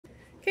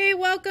Okay,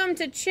 welcome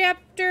to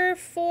Chapter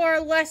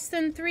 4,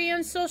 Lesson 3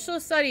 in Social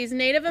Studies,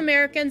 Native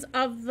Americans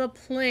of the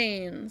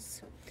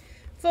Plains.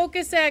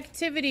 Focus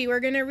activity, we're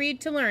going to read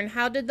to learn.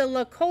 How did the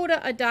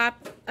Lakota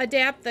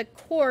adapt the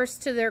course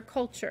to their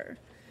culture?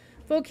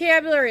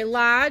 Vocabulary,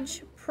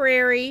 lodge,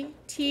 prairie,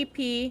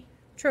 teepee,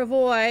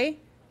 travois,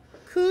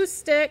 coup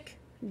stick,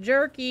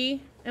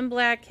 jerky, and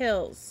Black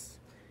Hills.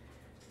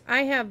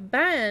 I have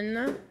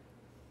been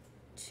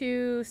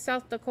to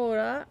South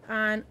Dakota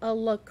on a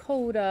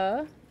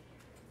Lakota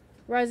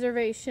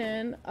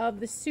reservation of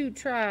the Sioux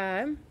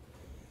tribe.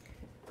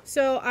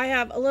 So I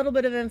have a little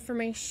bit of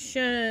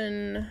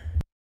information.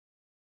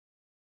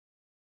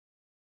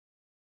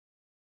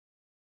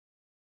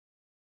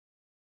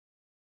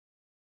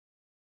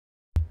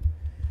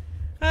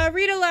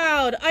 Read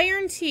aloud.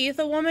 Iron Teeth,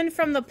 a woman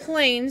from the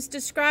plains,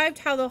 described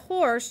how the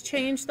horse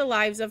changed the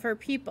lives of her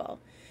people.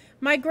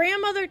 My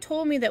grandmother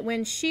told me that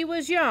when she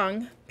was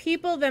young,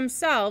 people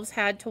themselves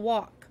had to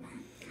walk.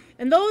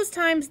 In those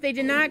times, they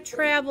did not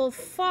travel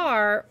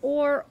far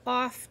or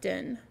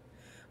often.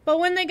 But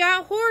when they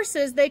got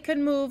horses, they could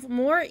move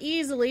more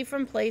easily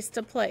from place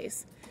to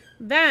place.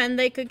 Then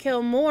they could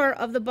kill more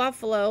of the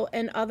buffalo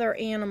and other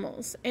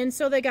animals. And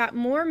so they got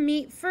more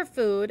meat for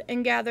food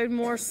and gathered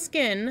more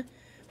skin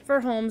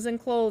for homes and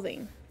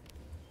clothing.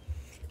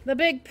 The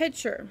big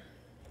picture.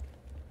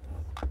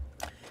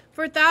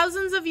 For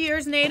thousands of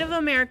years, Native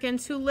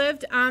Americans who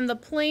lived on the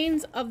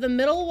plains of the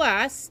Middle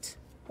West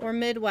or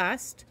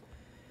Midwest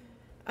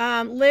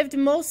lived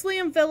mostly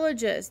in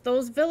villages.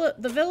 The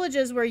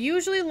villages were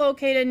usually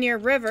located near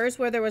rivers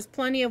where there was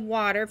plenty of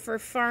water for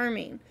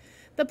farming.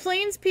 The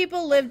plains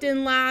people lived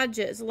in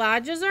lodges.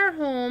 Lodges are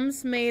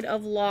homes made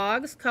of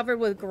logs covered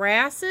with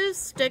grasses,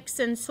 sticks,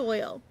 and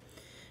soil.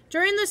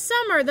 During the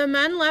summer, the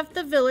men left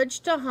the village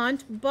to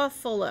hunt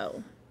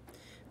buffalo.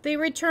 They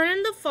returned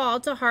in the fall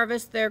to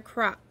harvest their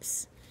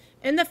crops.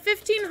 In the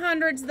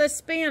 1500s, the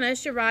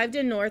Spanish arrived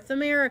in North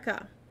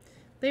America.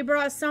 They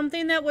brought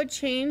something that would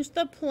change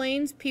the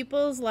plains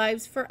people's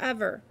lives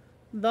forever,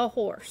 the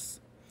horse.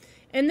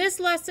 In this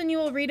lesson, you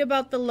will read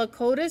about the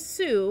Lakota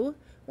Sioux,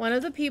 one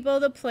of the people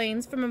of the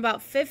plains from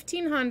about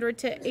 1500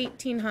 to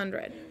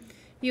 1800.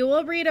 You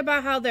will read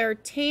about how their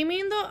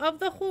taming of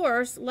the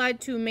horse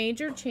led to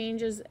major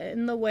changes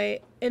in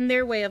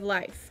their way of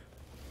life.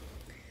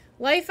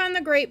 Life on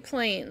the Great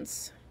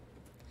Plains.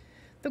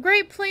 The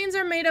Great Plains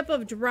are made up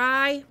of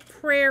dry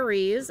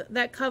prairies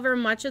that cover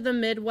much of the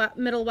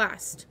Middle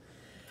West.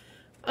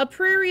 A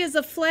prairie is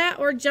a flat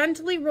or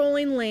gently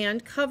rolling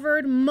land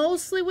covered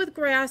mostly with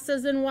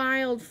grasses and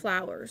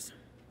wildflowers.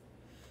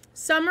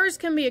 Summers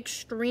can be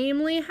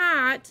extremely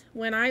hot.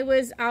 When I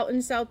was out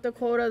in South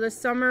Dakota, the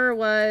summer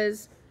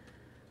was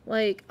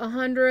like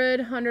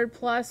 100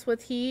 plus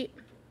with heat.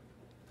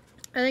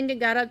 I think it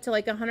got up to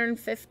like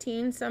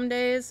 115 some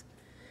days.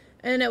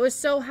 And it was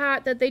so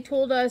hot that they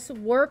told us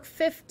work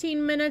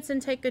 15 minutes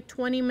and take a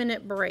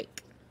 20-minute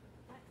break.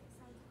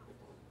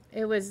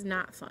 It was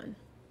not fun.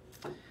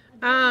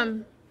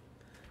 And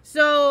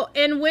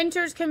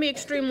winters can be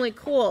extremely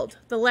cold.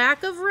 The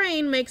lack of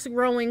rain makes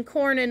growing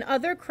corn and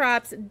other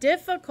crops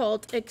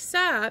difficult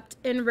except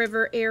in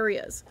river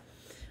areas.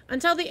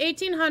 Until the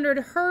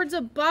 1800s, herds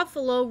of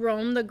buffalo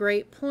roamed the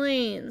Great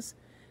Plains.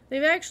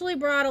 They've actually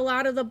brought a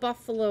lot of the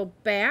buffalo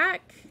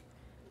back,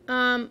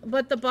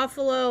 but the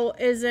buffalo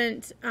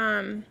isn't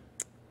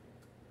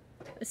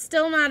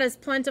still not as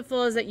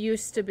plentiful as it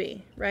used to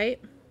be,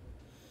 right?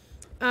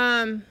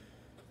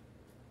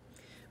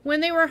 When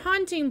they were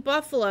hunting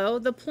buffalo,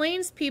 the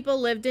plains people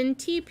lived in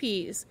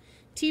teepees.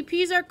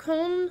 Teepees are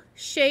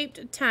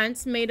cone-shaped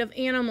tents made of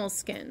animal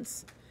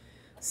skins.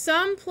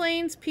 Some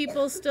plains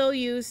people still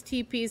use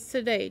teepees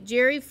today.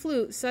 Jerry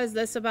Flute says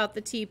this about the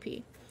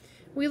teepee.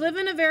 We live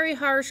in a very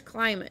harsh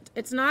climate.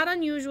 It's not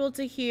unusual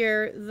to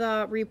hear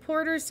the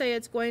reporters say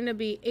it's going to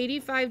be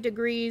 85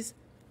 degrees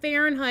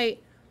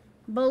Fahrenheit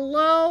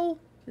below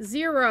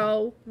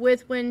zero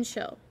with wind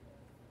chill.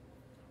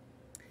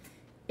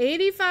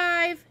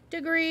 85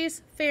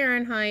 degrees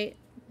Fahrenheit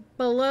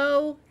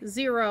below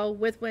zero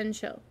with wind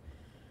chill.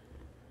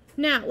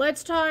 Now,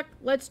 let's talk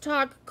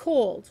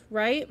cold,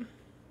 right?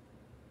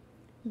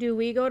 Do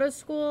we go to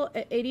school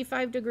at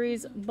 85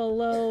 degrees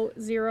below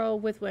zero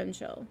with wind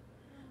chill?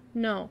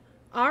 No.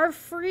 Our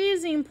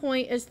freezing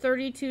point is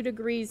 32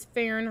 degrees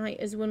Fahrenheit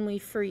is when we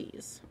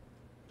freeze.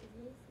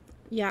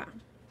 Yeah.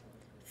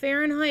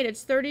 Fahrenheit,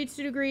 it's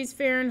 32 degrees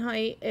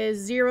Fahrenheit is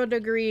 0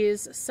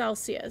 degrees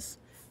Celsius.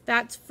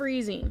 That's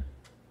freezing.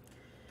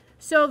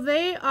 So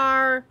they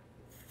are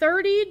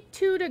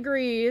 32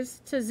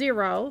 degrees to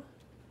 0,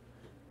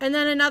 and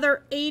then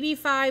another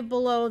 85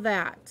 below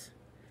that.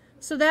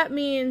 So that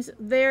means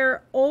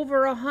they're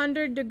over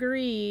 100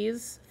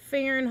 degrees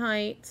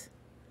Fahrenheit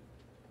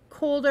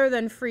colder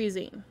than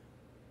freezing.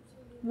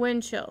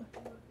 Wind chill.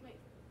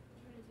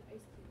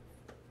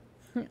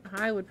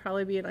 I would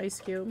probably be an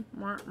ice cube.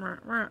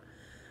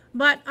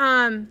 But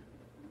I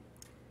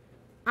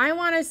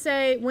want to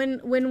say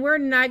when we're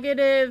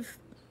negative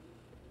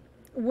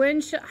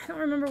wind chill, I don't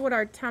remember what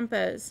our temp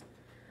is,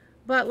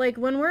 but like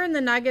when we're in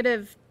the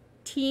negative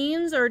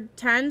teens or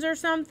 10s or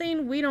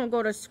something, we don't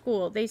go to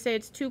school. They say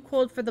it's too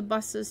cold for the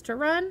buses to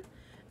run,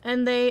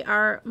 and they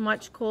are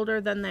much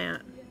colder than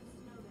that.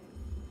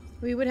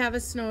 We would have a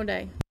snow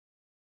day.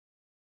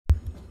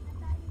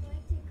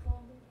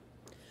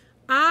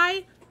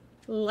 I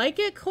like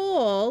it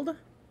cold.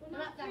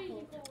 Not that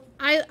cold.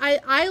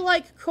 I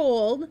like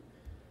cold.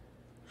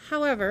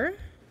 However,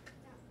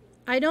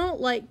 I don't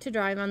like to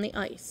drive on the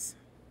ice.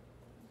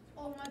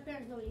 Oh, my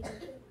parents don't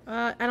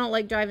either. I don't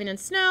like driving in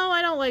snow.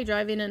 I don't like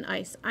driving in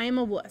ice. I am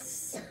a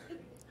wuss.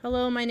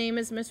 Hello, my name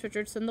is Miss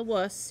Richardson, the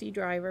wussy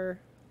driver.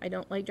 I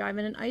don't like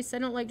driving in ice. I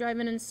don't like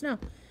driving in snow.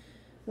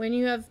 When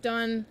you have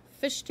done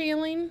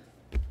fishtailing,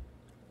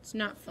 it's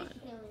not fun.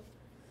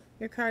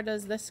 Your car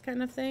does this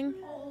kind of thing.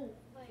 Oh,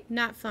 like.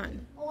 Not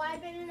fun. Oh,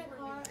 I've been in a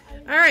car.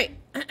 All right.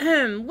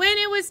 When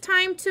it was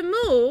time to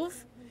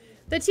move,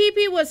 the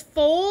teepee was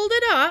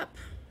folded up.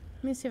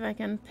 Let me see if I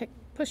can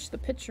push the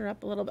picture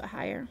up a little bit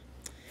higher.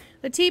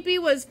 The teepee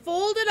was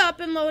folded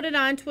up and loaded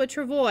onto a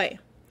travois.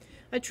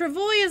 A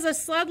travois is a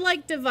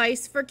sled-like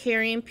device for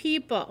carrying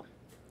people.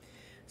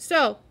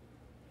 So,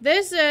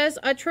 this is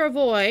a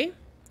travois.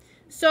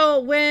 So,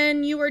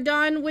 when you were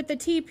done with the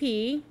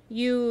teepee,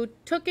 you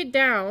took it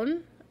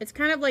down. It's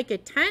kind of like a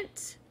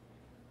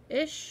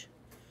tent-ish.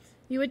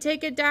 You would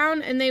take it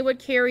down and they would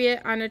carry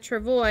it on a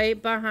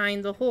travois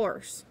behind the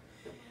horse.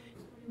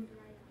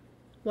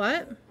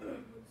 What?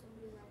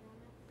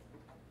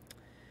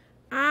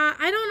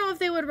 I don't know if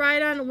they would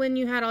ride on it when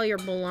you had all your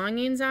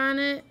belongings on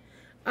it.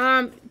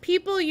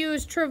 People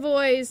use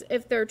travois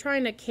if they're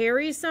trying to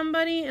carry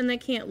somebody and they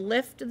can't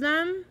lift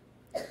them.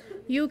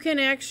 You can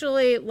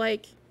actually,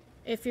 like,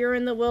 if you're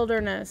in the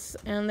wilderness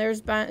and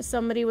there's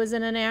somebody was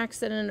in an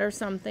accident or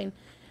something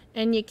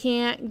and you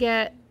can't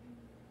get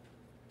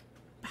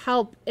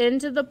help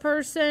into the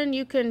person,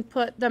 you can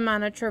put them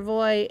on a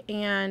travois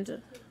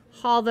and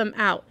haul them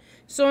out.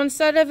 So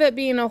instead of it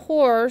being a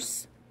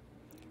horse,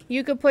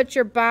 you could put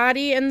your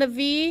body in the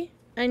V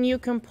and you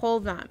can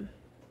pull them.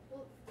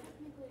 Well,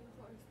 technically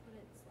a horse, but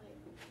it's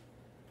like.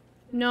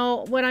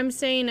 No, what I'm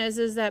saying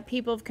is that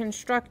people have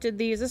constructed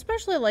these,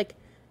 especially like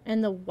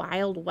in the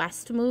Wild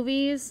West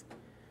movies.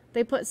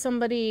 They put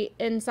somebody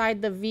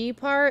inside the V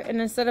part, and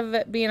instead of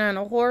it being on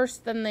a horse,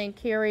 then they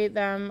carry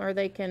them or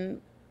they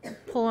can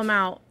pull them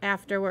out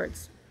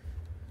afterwards.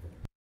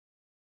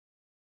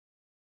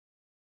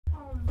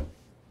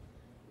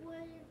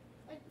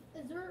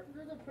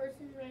 There's a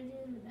person riding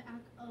in the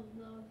back of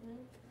the thing?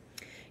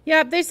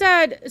 Yeah, they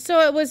said, so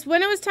it was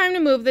when it was time to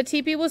move, the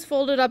teepee was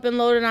folded up and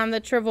loaded on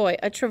the travois.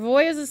 A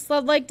travois is a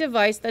sled-like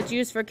device that's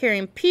used for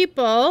carrying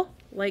people,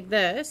 like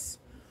this,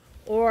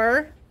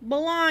 or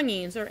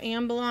belongings,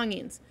 and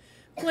belongings.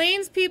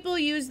 Plains people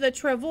use the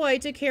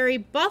travois to carry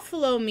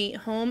buffalo meat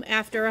home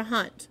after a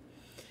hunt.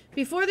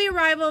 Before the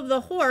arrival of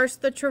the horse,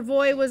 the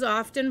travois was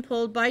often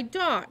pulled by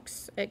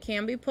dogs. It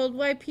can be pulled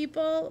by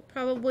people.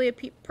 Probably a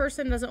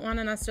person doesn't want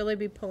to necessarily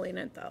be pulling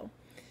it, though,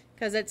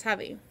 because it's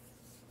heavy.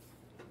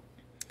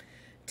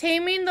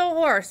 Taming the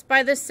horse.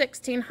 By the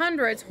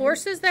 1600s,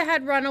 horses that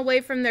had run away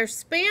from their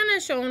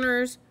Spanish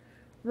owners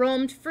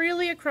roamed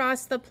freely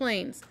across the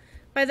plains.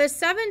 By the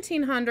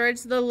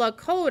 1700s, the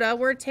Lakota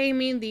were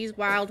taming these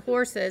wild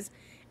horses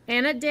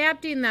and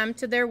adapting them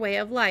to their way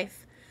of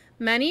life.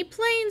 Many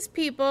plains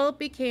people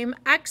became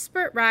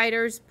expert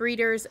riders,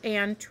 breeders,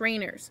 and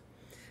trainers.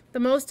 The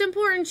most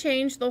important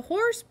change the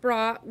horse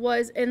brought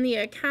was in the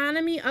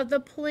economy of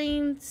the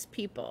plains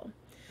people.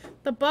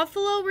 The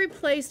buffalo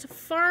replaced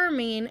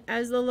farming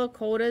as the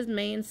Lakota's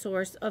main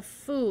source of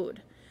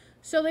food.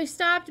 So they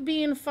stopped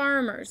being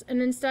farmers,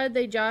 and instead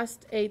they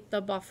just ate the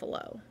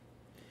buffalo.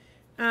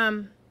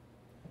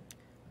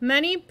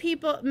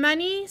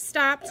 Many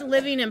stopped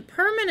living in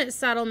permanent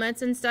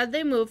settlements. Instead,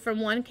 they moved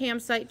from one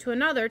campsite to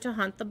another to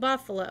hunt the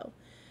buffalo.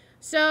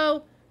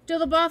 So, do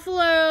the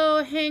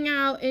buffalo hang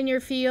out in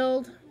your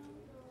field?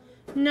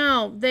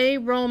 No, they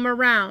roam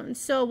around.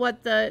 So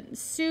what the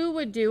Sioux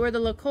would do, or the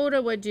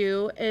Lakota would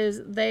do,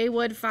 is they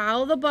would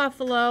follow the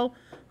buffalo,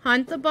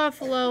 hunt the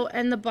buffalo,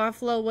 and the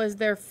buffalo was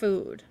their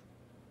food.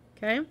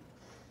 Okay?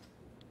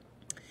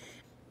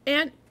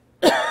 And,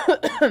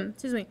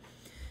 excuse me.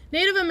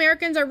 Native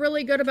Americans are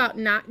really good about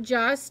not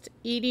just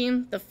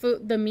eating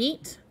the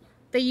meat.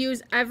 They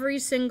use every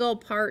single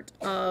part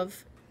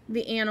of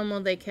the animal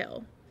they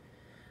kill.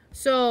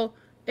 So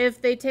if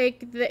they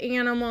take the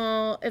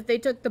animal, if they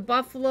took the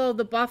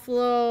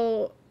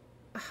buffalo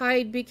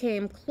hide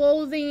became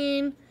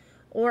clothing,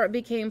 or it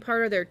became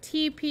part of their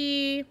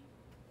teepee.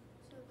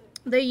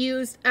 They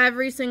used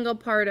every single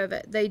part of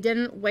it. They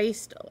didn't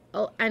waste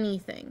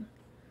anything.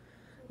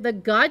 The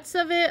guts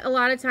of it a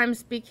lot of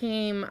times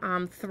became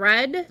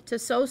thread to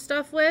sew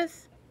stuff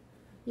with.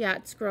 Yeah,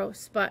 it's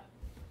gross, but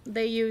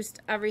they used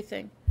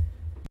everything.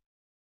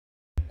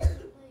 Like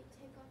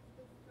take off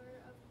the fur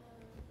of the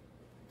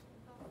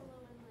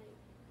buffalo and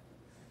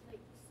like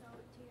sew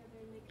it together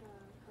and make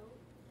a coat?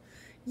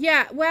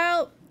 Yeah,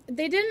 well,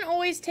 they didn't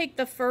always take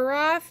the fur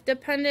off.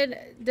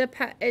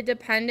 It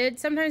depended.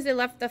 Sometimes they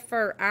left the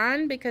fur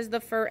on because the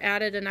fur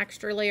added an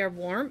extra layer of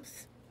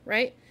warmth,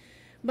 right?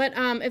 But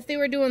if they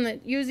were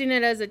using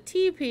it as a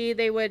teepee,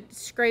 they would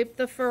scrape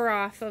the fur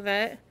off of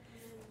it.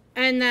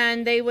 And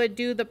then they would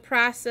do the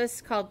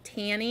process called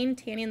tanning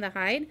the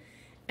hide.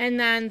 And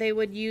then they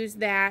would use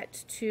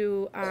that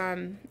to,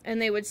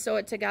 and they would sew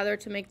it together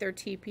to make their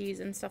teepees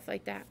and stuff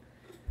like that.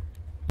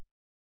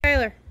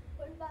 Tyler.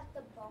 What about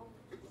the bones?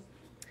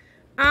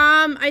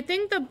 I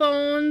think the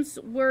bones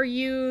were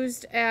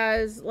used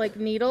as like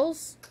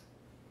needles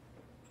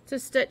to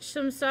stitch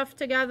some stuff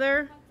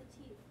together. What about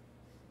the teeth?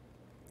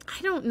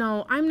 I don't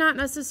know. I'm not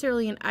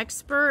necessarily an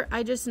expert.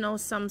 I just know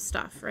some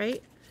stuff,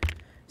 right?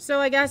 So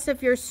I guess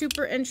if you're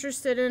super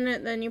interested in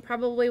it, then you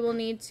probably will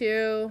need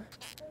to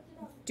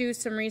do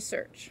some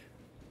research.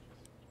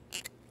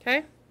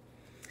 Okay?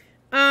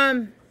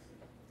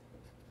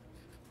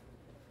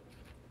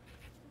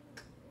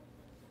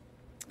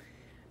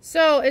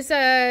 So it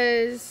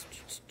says,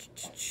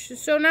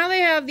 so now they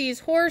have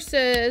these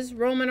horses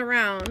roaming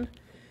around.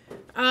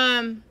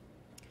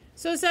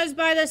 So it says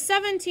by the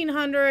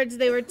 1700s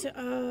they were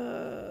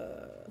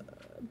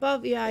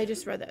above. Yeah, I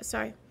just read that.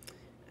 Sorry.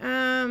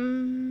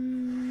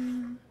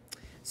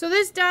 So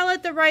this doll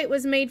at the right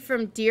was made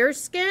from deer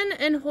skin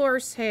and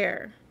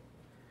horsehair.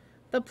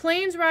 The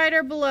plains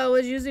rider below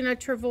is using a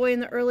travois in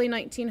the early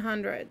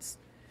 1900s.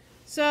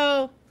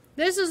 So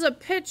this is a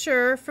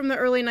picture from the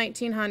early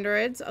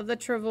 1900s of the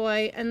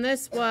travois, and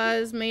this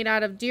was made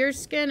out of deer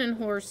skin and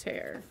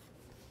horsehair.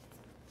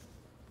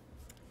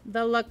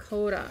 The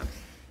Lakota.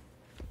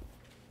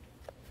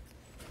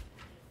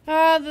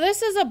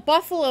 This is a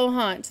buffalo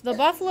hunt. The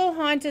buffalo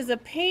hunt is a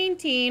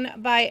painting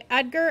by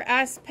Edgar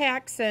S.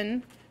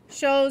 Paxson.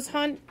 Shows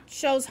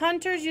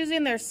hunters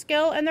using their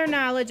skill and their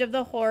knowledge of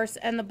the horse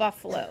and the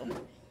buffalo.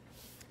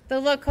 The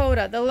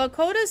Lakota. The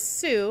Lakota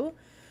Sioux,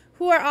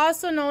 who are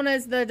also known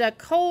as the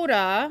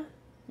Dakota.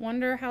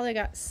 Wonder how they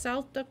got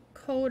South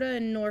Dakota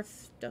and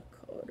North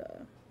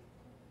Dakota.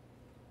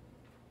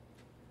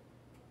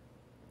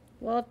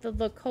 Well, if the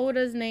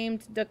Lakota's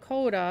named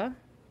Dakota,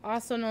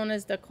 also known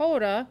as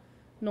Dakota,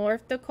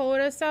 North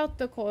Dakota, South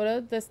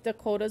Dakota, this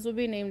Dakotas will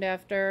be named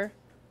after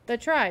the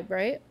tribe,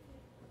 right?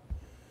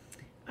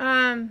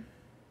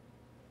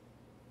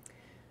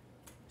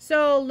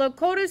 So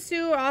Lakota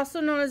Sioux,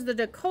 also known as the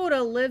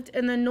Dakota, lived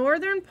in the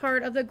northern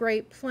part of the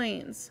Great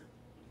Plains.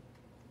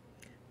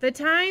 The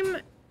time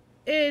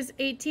is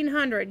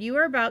 1800. You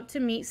are about to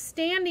meet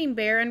Standing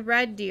Bear and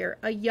Red Deer,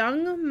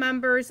 young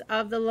members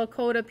of the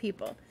Lakota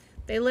people.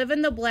 They live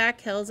in the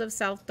Black Hills of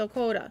South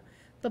Dakota.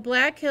 The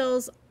Black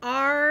Hills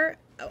were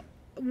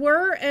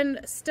and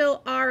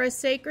still are a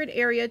sacred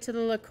area to the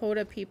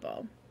Lakota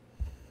people.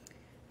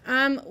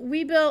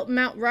 We built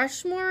Mount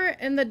Rushmore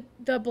in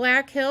the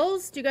Black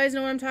Hills. Do you guys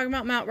know what I'm talking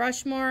about? Mount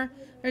Rushmore.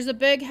 There's a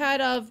big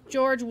head of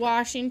George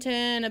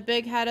Washington, a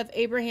big head of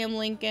Abraham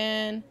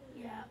Lincoln.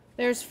 Yeah.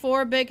 There's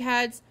 4 big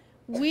heads.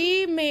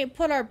 We may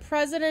put our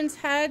president's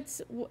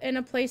heads in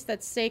a place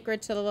that's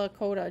sacred to the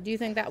Lakota. Do you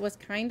think that was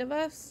kind of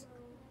us?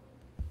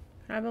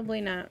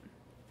 Probably not.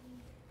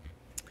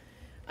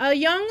 A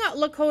young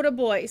Lakota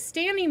boy,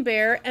 Standing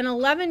Bear, an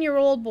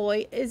 11-year-old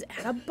boy, is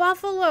at a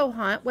buffalo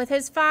hunt with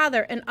his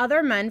father and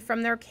other men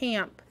from their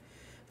camp.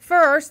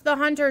 First, the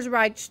hunters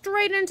ride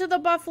straight into the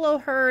buffalo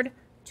herd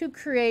to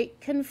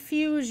create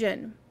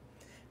confusion.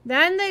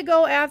 Then they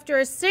go after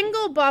a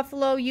single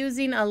buffalo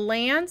using a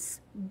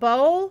lance,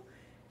 bow,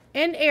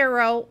 and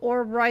arrow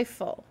or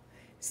rifle.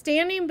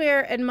 Standing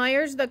Bear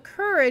admires the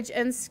courage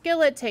and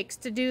skill it takes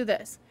to do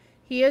this.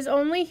 He is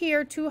only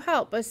here to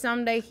help, but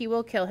someday he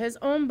will kill his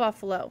own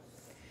buffalo.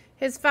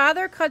 His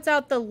father cuts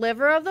out the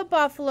liver of the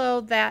buffalo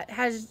that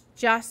has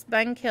just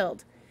been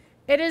killed.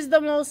 It is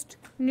the most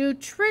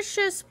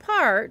nutritious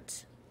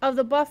part of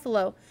the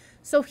buffalo,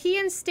 so he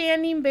and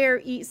Standing Bear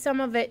eat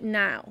some of it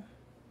now.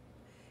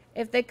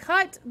 If they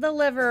cut the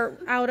liver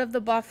out of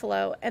the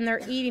buffalo and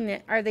they're eating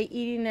it, are they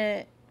eating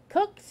it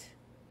cooked?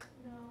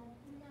 No.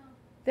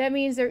 That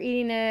means they're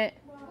eating it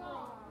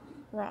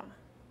raw.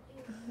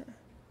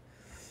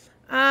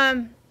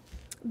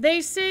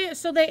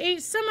 They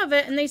ate some of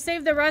it and they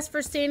saved the rest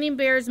for Standing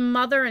Bear's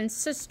mother and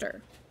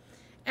sister.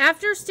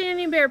 After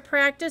Standing Bear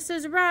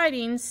practices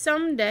riding,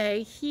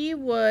 someday he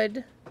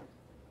would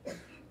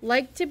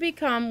like to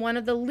become one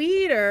of the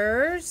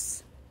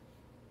leaders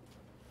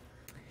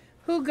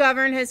who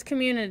govern his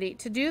community.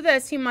 To do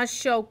this, he must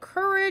show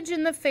courage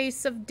in the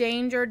face of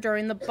danger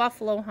during the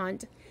buffalo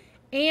hunt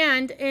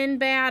and in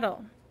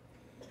battle.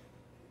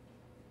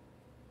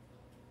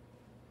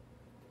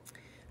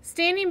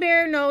 Standing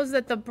Bear knows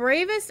that the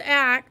bravest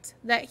act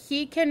that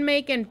he can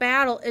make in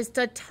battle is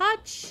to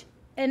touch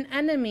an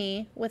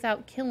enemy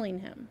without killing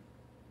him.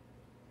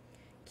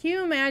 Can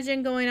you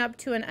imagine going up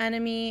to an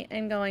enemy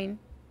and going,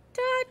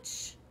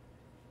 touch,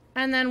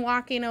 and then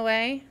walking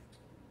away?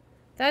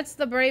 That's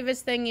the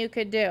bravest thing you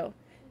could do.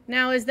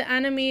 Now, is the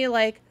enemy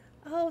like,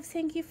 oh,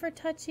 thank you for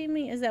touching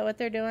me? Is that what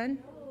they're doing?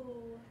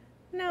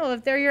 No,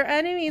 if they're your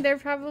enemy, they're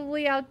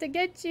probably out to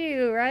get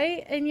you,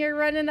 right? And you're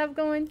running up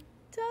going,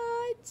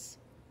 touch.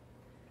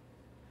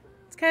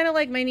 It's kind of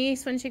like my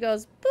niece when she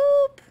goes,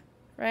 boop,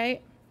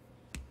 right?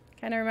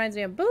 Kind of reminds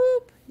me of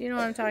Boop. You know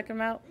what I'm talking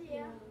about?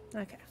 Yeah.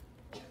 Okay.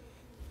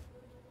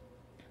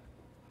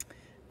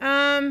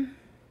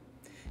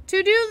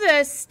 To do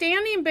this,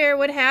 Standing Bear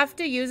would have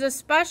to use a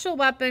special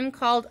weapon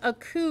called a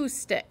coup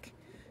stick.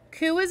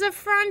 Coup is a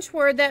French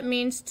word that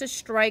means to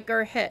strike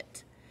or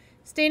hit.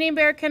 Standing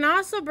Bear can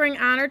also bring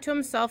honor to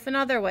himself in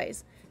other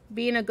ways.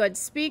 Being a good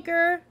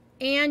speaker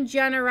and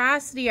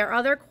generosity are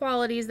other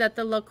qualities that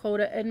the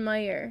Lakota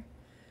admire.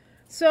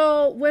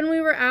 So when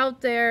we were out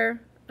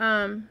there,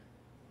 when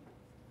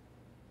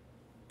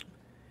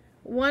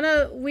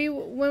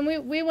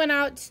we went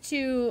out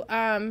to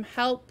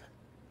help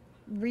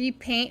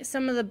repaint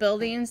some of the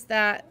buildings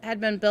that had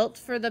been built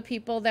for the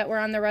people that were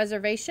on the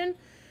reservation.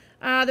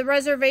 The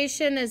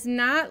reservation is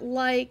not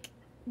like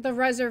the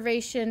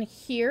reservation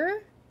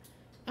here,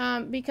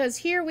 because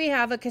here we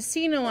have a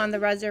casino on the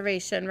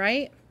reservation,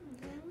 right?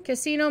 Mm-hmm.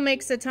 Casino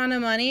makes a ton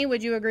of money.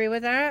 Would you agree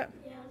with that?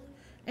 Yeah.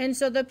 And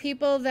so the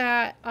people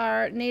that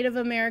are Native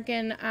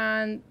American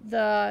on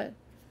the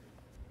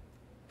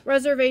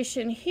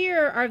reservation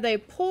here, are they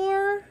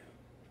poor?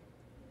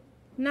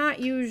 Not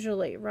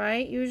usually,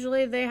 right?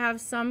 Usually they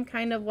have some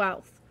kind of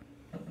wealth.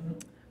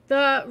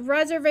 The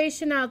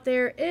reservation out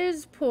there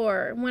is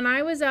poor. When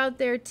I was out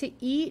there to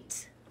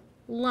eat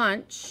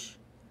lunch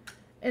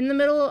in the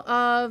middle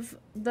of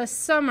the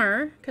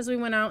summer, because we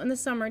went out in the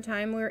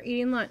summertime, we were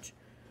eating lunch.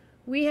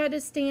 We had to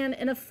stand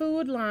in a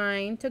food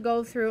line to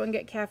go through and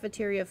get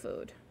cafeteria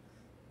food.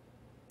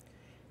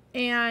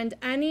 And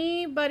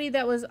anybody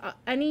that was,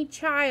 any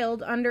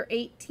child under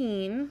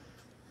 18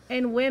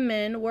 and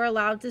women were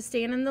allowed to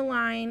stand in the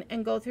line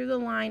and go through the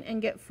line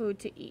and get food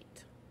to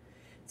eat.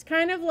 It's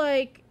kind of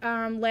like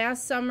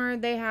last summer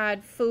they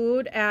had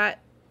food at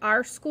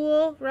our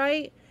school,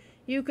 right?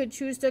 You could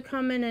choose to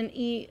come in and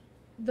eat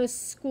the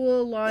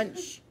school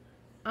lunch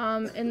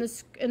in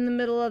the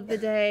middle of the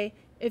day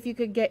if you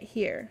could get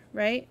here,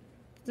 right?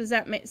 Does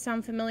that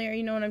sound familiar?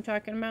 You know what I'm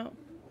talking about?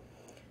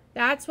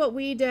 That's what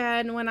we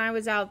did when I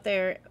was out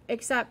there,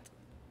 except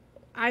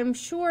I'm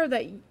sure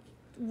that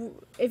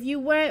if you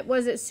went,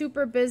 was it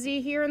super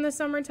busy here in the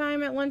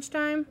summertime at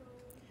lunchtime?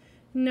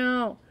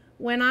 No.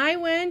 When I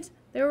went,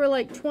 there were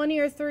like 20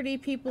 or 30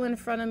 people in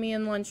front of me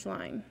in lunch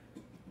line.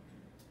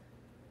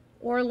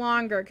 Or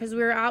longer, because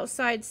we were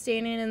outside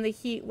standing in the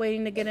heat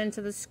waiting to get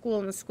into the school,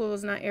 and the school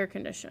was not air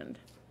conditioned.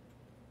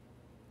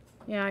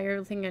 Yeah,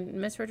 you're thinking,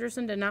 Miss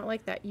Richardson did not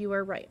like that. You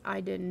are right.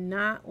 I did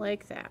not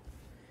like that.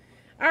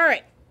 All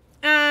right.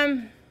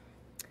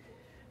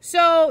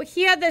 So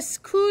he had this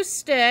coup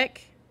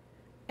stick,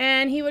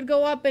 and he would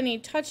go up and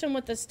he'd touch him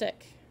with the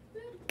stick.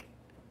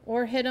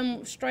 Or hit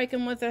him, strike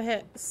him with a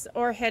hit,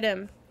 or hit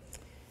him.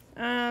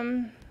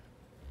 A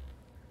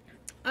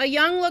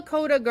young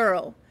Lakota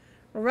girl.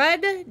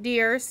 Red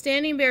Deer,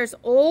 Standing Bear's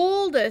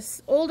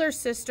older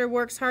sister,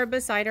 works hard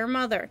beside her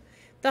mother.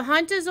 The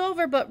hunt is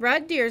over, but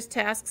Red Deer's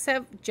tasks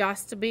have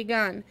just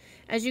begun.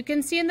 As you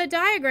can see in the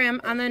diagram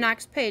on the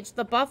next page,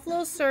 the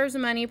buffalo serves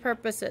many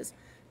purposes.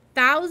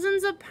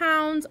 Thousands of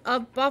pounds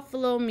of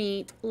buffalo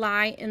meat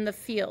lie in the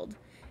field.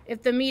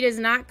 If the meat is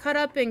not cut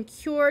up and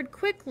cured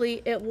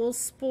quickly, it will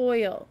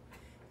spoil.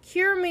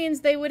 Cure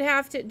means they would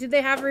have to, do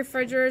they have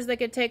refrigerators they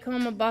could take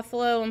home a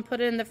buffalo and put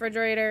it in the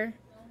refrigerator?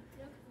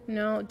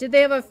 No. Did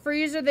they have a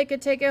freezer they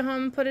could take it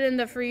home and put it in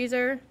the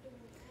freezer?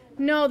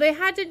 No, they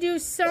had to do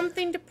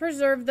something to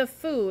preserve the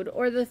food,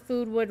 or the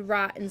food would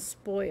rot and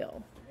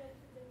spoil.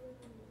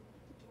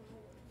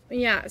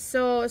 Yeah,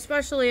 so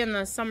especially in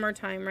the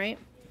summertime, right?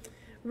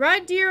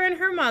 Red Deer and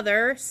her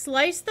mother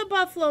slice the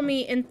buffalo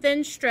meat in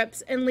thin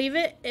strips and leave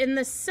it in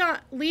the sun.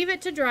 Leave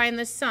it to dry in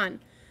the sun.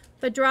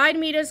 The dried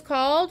meat is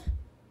called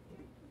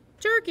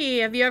jerky.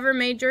 Have you ever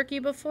made jerky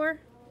before?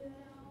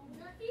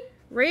 Jerky?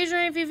 Raise your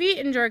hand if you've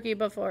eaten jerky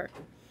before.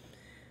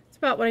 That's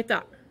about what I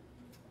thought.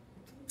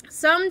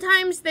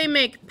 Sometimes they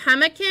make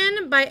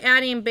pemmican by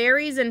adding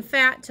berries and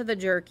fat to the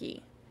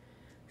jerky.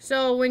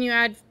 So when you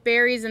add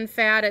berries and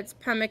fat, it's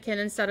pemmican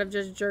instead of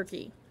just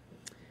jerky.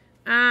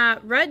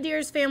 Red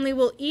Deer's family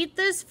will eat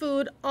this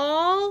food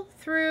all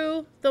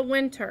through the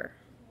winter.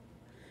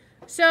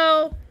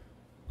 So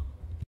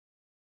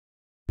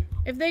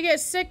if they get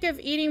sick of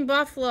eating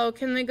buffalo,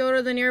 can they go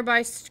to the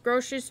nearby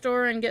grocery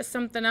store and get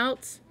something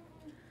else?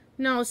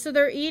 No, so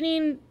they're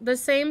eating the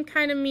same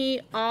kind of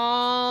meat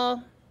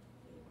all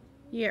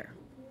year.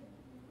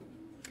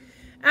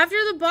 After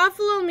the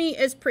buffalo meat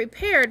is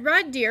prepared,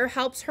 Red Deer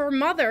helps her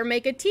mother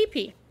make a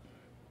teepee.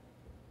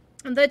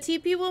 The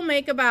teepee will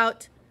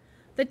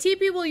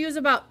use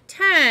about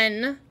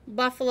 10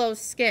 buffalo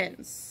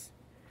skins.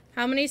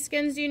 How many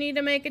skins do you need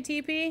to make a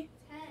teepee?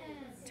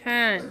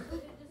 10.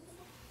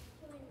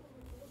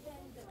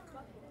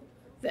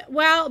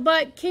 Well,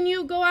 but can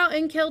you go out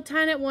and kill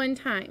 10 at one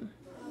time?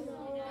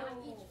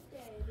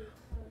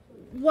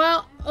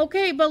 Well,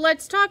 okay, but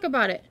let's talk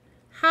about it.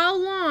 How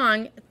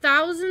long?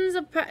 Thousands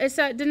of pounds?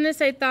 Didn't it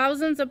say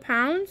thousands of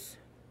pounds?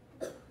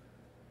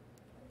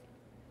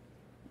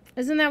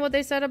 Isn't that what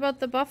they said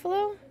about the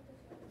buffalo?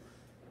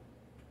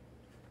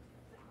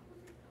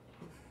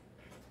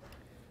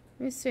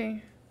 Let me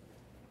see.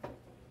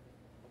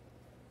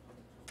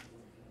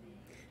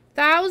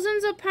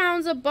 Thousands of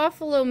pounds of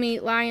buffalo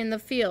meat lie in the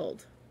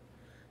field.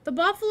 The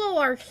buffalo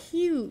are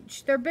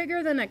huge. They're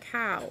bigger than a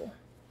cow.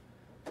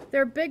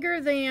 They're bigger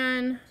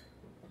than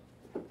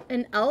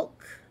an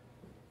elk.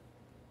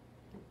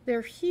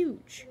 They're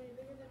huge. Are they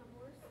bigger than a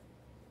horse?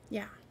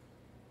 Yeah.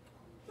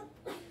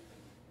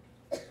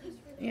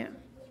 Yeah.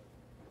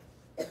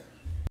 I'm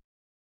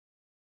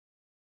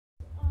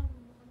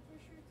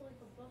pretty sure it's like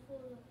a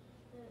buffalo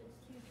that is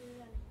huger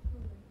than a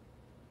human.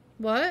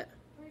 What?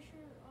 Pretty sure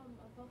a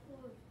buffalo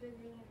is bigger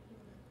than a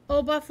human.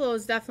 Oh, buffalo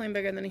is definitely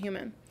bigger than a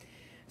human.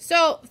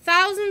 So,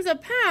 thousands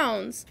of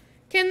pounds.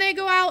 Can they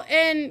go out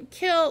and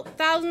kill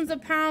thousands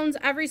of pounds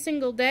every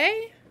single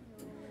day?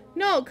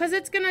 No, because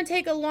it's going to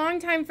take a long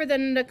time for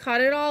them to cut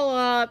it all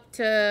up,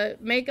 to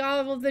make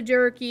all of the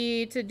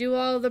jerky, to do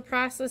all of the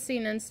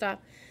processing and stuff.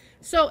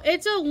 So,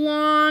 it's a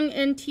long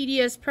and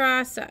tedious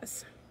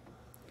process.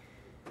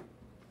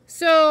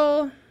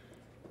 So,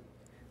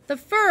 the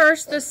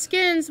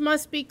skins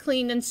must be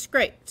cleaned and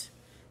scraped.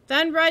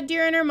 Then Red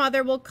Deer and her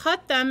mother will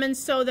cut them and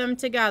sew them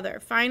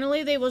together.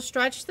 Finally, they will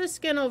stretch the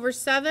skin over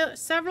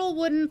several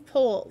wooden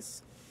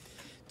poles.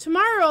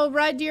 Tomorrow,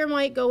 Red Deer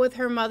might go with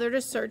her mother to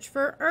search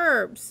for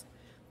herbs.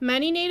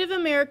 Many Native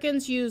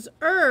Americans use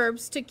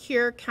herbs to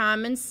cure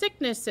common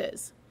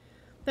sicknesses.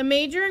 The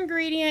major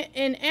ingredient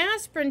in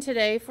aspirin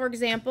today, for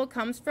example,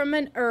 comes from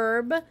an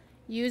herb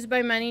used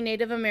by many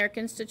Native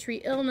Americans to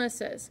treat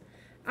illnesses.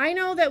 I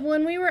know that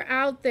when we were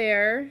out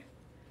there,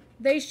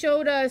 they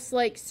showed us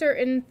like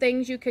certain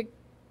things you could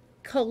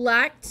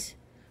collect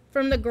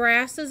from the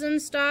grasses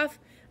and stuff.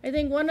 I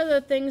think one of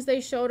the things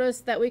they showed us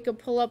that we could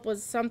pull up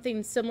was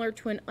something similar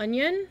to an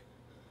onion.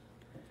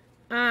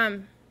 Yeah,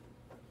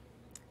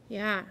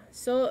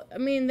 so I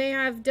mean they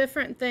have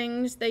different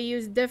things. They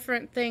use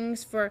different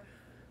things for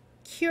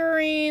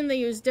curing. They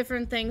use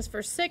different things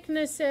for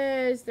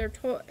sicknesses.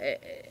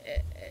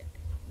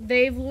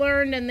 They've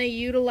learned and they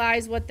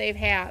utilize what they've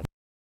had.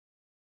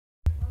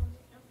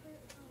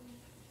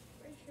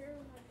 Pretty sure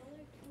my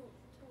brother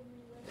told me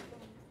this,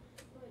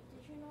 but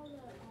did you know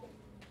that,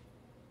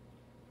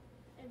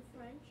 in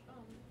French,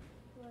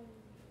 when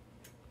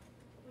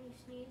you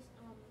sneeze,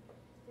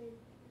 they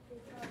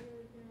thought you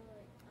were gonna,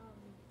 like,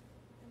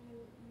 you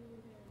were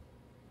gonna,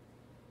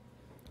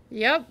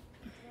 Yep. and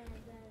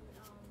then,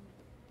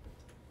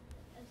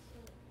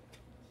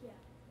 yeah.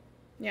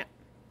 Yeah.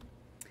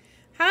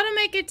 How to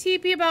make a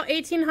teepee about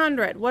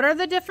 1800. What are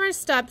the different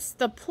steps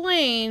the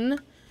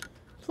Plains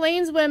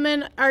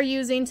women are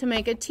using to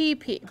make a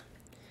teepee?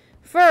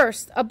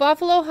 First, a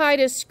buffalo hide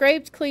is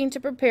scraped clean to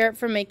prepare it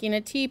for making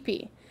a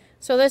teepee.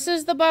 So this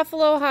is the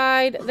buffalo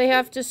hide. They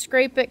have to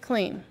scrape it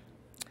clean.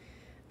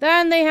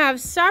 Then they have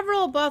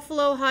several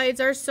buffalo hides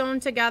are sewn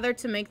together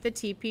to make the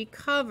teepee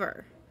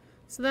cover.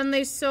 So then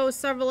they sew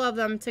several of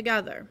them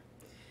together.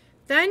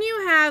 Then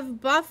you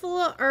have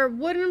buffalo or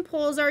wooden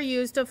poles are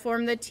used to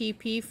form the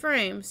teepee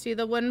frame. See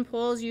the wooden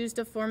poles used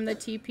to form the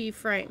teepee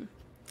frame.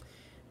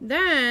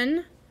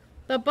 Then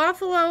the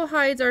buffalo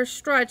hides are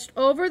stretched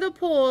over the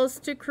poles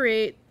to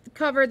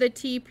cover the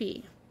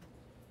teepee.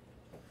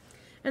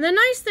 And the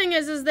nice thing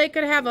is they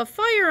could have a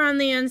fire on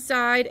the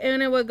inside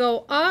and it would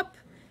go up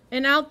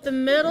and out the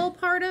middle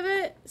part of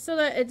it so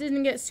that it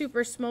didn't get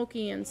super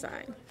smoky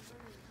inside.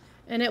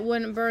 And it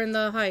wouldn't burn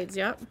the hides,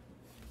 yep.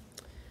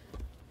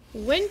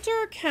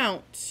 Winter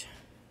count.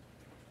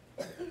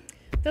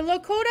 The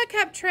Lakota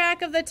kept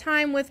track of the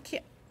time with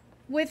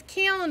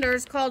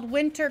calendars called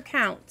winter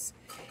counts.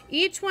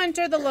 Each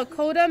winter, the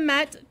Lakota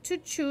met to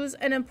choose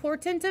an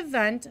important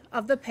event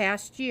of the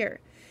past year.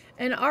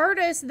 An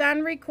artist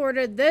then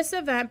recorded this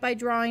event by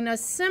drawing a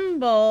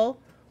symbol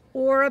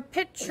or a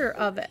picture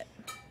of it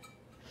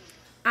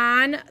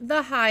on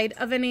the hide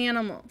of an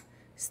animal.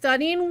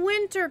 Studying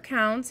winter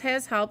counts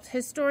has helped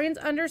historians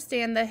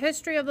understand the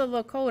history of the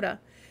Lakota.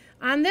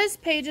 On this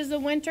page is a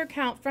winter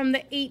count from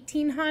the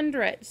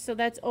 1800s, so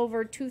that's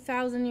over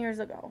 2,000 years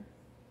ago.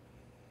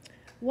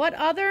 What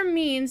other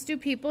means do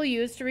people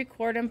use to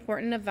record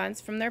important events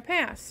from their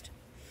past?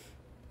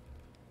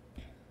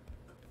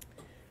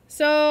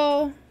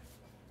 So,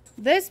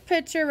 this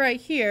picture right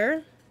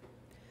here,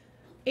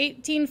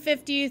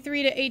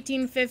 1853 to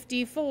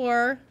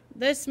 1854,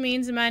 this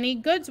means many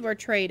goods were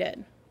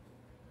traded.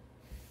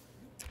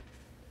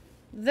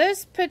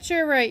 This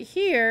picture right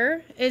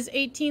here is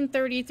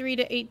 1833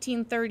 to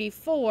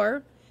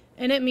 1834,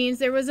 and it means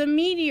there was a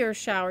meteor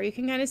shower. You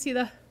can kind of see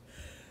the...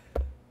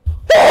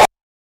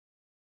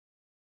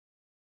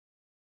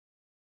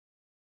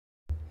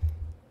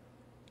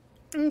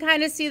 You can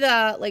kind of see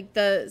the, like,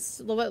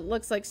 what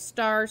looks like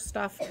star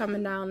stuff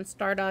coming down,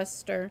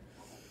 stardust, or...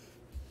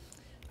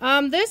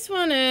 this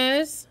one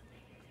is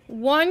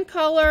one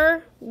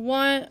color,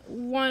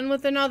 one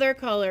with another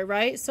color,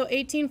 right? So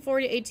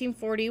 1840 to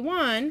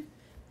 1841...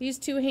 These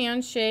two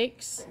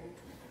handshakes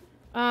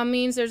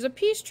means there's a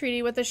peace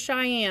treaty with the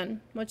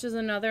Cheyenne, which is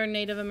another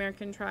Native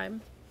American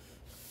tribe.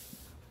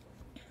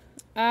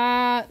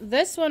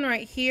 This one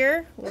right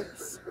here,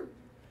 whoops.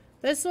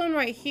 This one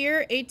right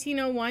here,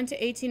 1801 to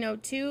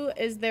 1802,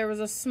 is there was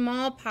a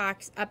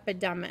smallpox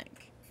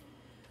epidemic.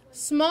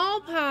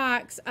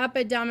 Smallpox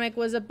epidemic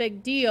was a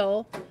big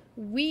deal.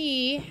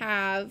 We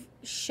have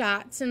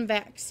shots and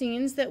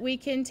vaccines that we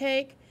can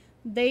take.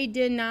 They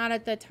did not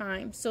at the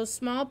time. So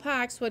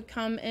smallpox would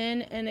come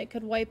in and it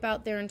could wipe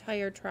out their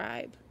entire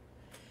tribe.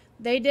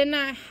 They did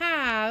not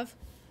have.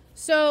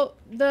 So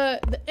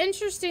the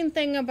interesting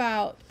thing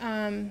about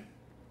us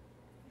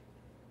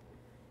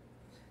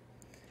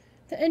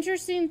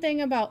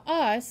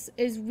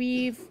is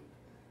we've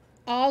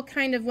all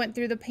kind of went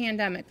through the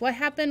pandemic. What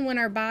happened when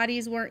our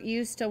bodies weren't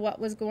used to what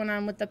was going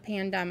on with the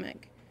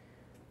pandemic?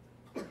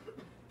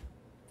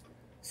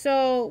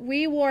 So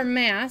we wore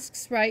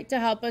masks, right, to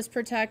help us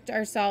protect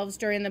ourselves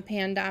during the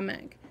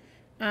pandemic.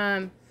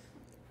 And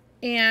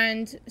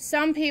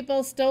some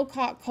people still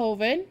caught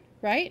COVID,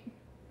 right?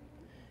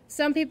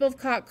 Some people have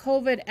caught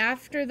COVID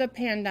after the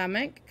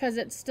pandemic because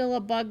it's still a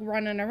bug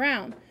running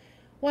around.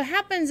 What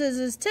happens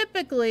is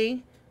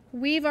typically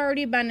we've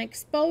already been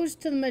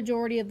exposed to the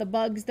majority of the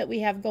bugs that we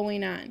have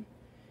going on.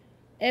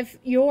 If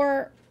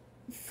your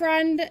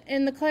friend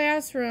in the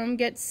classroom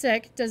gets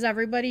sick, does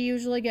everybody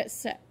usually get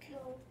sick?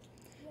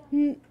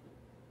 No.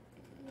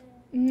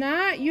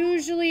 Not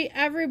usually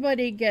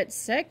everybody gets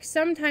sick.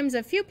 Sometimes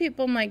a few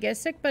people might get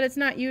sick, but it's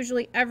not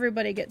usually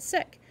everybody gets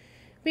sick.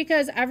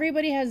 Because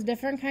everybody has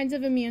different kinds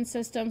of immune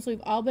systems.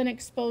 We've all been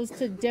exposed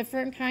to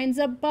different kinds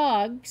of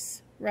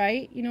bugs,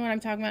 right? You know what I'm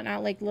talking about?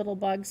 Not like little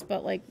bugs,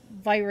 but like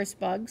virus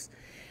bugs.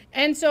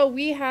 And so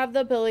we have the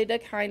ability to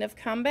kind of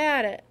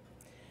combat it.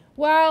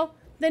 Well,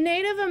 the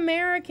Native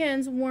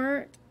Americans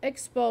weren't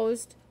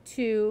exposed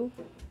to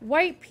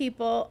white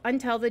people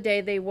until the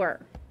day they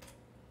were.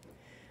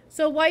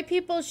 So white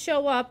people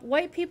show up.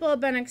 White people have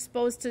been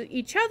exposed to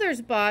each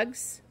other's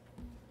bugs,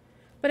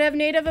 but have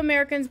Native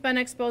Americans been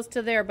exposed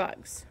to their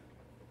bugs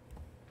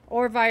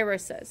or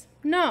viruses?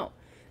 No.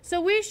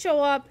 So we show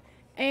up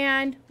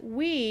and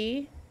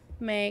we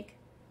make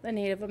the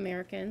Native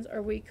Americans,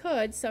 or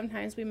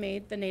sometimes we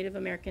made the Native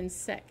Americans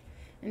sick.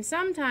 And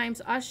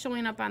sometimes us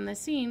showing up on the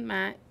scene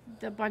meant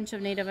a bunch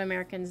of Native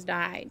Americans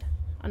died,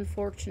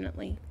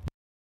 unfortunately.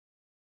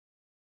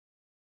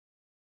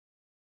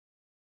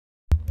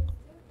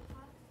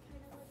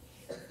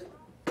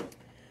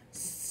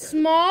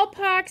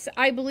 Smallpox,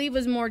 I believe,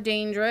 was more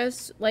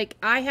dangerous. Like,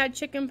 I had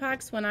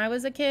chickenpox when I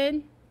was a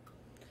kid,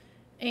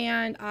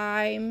 and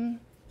I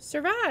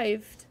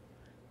survived.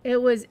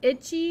 It was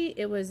itchy.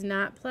 It was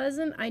not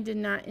pleasant. I did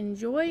not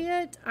enjoy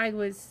it. I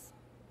was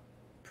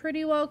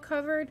pretty well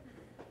covered,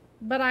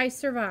 but I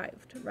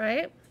survived,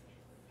 right?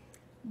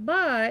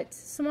 But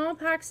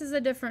smallpox is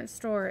a different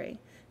story.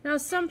 Now,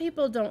 some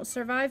people don't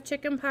survive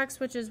chickenpox,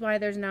 which is why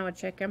there's now a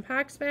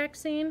chickenpox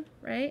vaccine,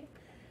 right?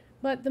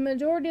 But the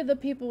majority of the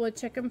people with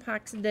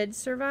chickenpox did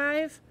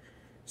survive.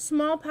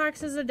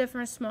 Smallpox is a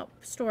different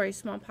story.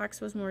 Smallpox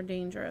was more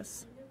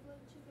dangerous.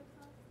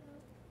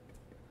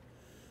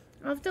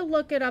 I'll have to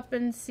look it up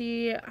and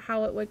see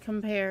how it would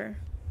compare.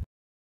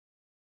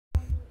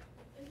 Isn't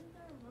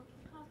there a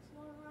monkeypox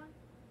going around?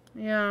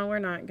 Yeah, we're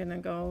not going to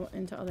go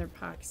into other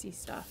poxy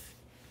stuff.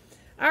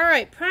 All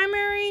right,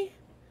 primary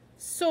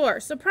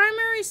source. So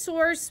primary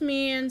source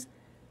means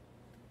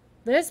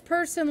this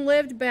person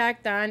lived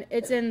back then.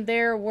 It's in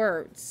their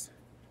words.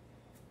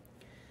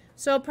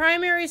 So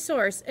primary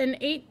source. In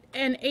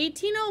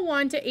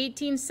 1801 to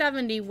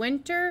 1870,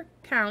 winter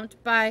count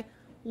by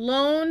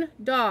Lone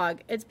Dog.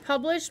 It's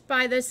published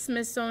by the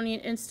Smithsonian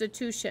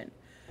Institution.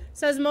 It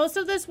says most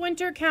of this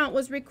winter count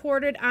was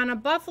recorded on a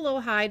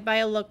buffalo hide by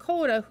a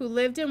Lakota who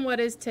lived in what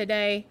is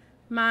today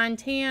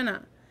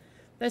Montana.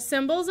 The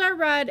symbols are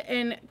read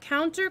in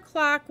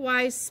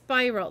counterclockwise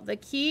spiral. The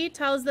key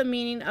tells the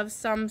meaning of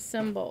some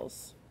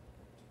symbols.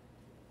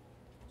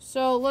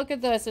 So look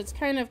at this. It's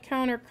kind of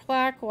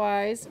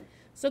counterclockwise.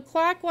 So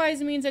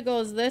clockwise means it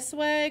goes this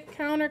way.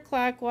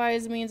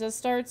 Counterclockwise means it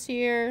starts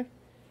here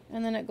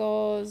and then it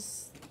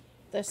goes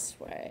this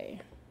way.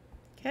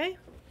 Okay?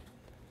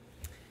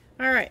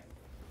 All right.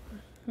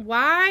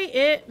 Why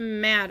it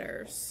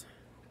matters.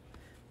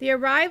 The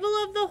arrival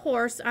of the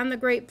horse on the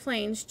Great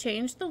Plains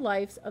changed the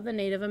lives of the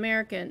Native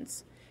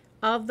Americans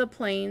of the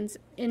plains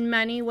in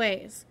many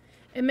ways.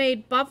 It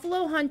made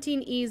buffalo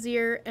hunting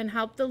easier and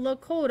helped the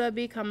Lakota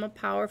become a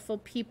powerful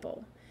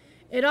people.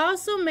 It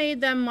also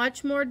made them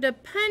much more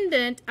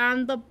dependent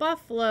on the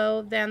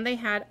buffalo than they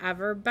had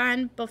ever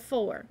been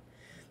before.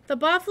 The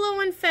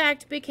buffalo, in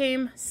fact,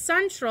 became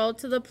central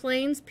to the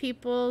plains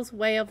people's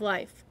way of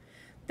life.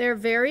 Their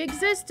very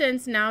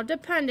existence now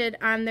depended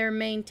on their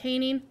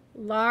maintaining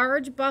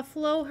large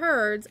buffalo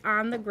herds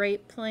on the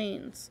Great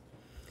Plains.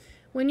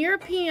 When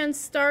Europeans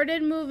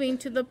started moving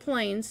to the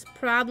plains,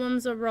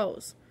 problems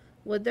arose.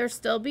 Would there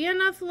still be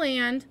enough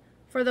land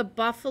for the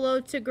buffalo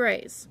to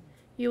graze?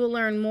 You will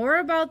learn more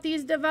about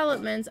these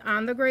developments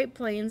on the Great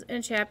Plains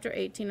in Chapter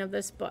 18 of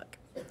this book.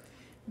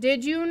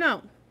 Did you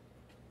know?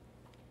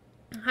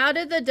 How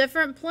did the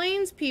different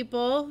plains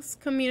peoples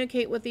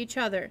communicate with each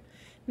other?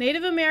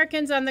 Native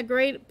Americans on the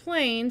Great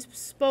Plains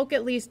spoke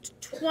at least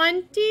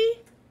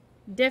 20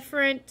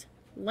 different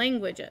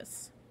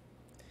languages.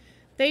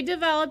 They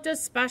developed a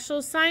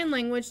special sign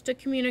language to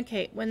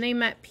communicate. When they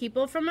met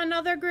people from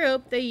another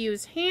group, they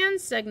used hand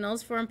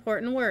signals for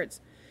important words.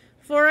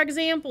 For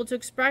example, to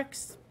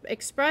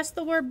express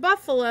the word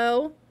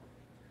buffalo,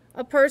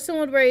 a person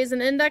would raise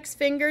an index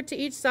finger to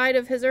each side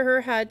of his or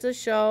her head to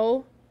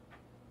show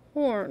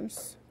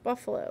horns.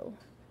 Buffalo.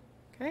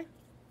 Okay?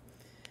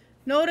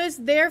 Notice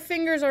their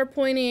fingers are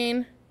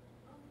pointing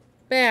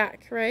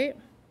back, right?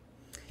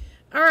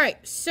 All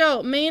right,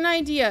 so main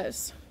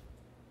ideas.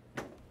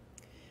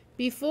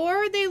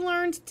 Before they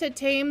learned to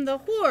tame the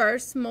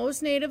horse,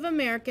 most Native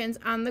Americans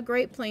on the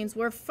Great Plains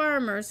were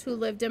farmers who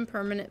lived in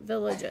permanent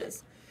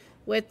villages.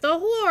 With the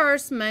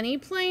horse, many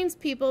Plains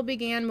people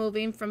began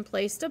moving from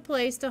place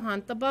to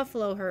hunt the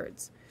buffalo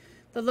herds.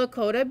 The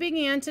Lakota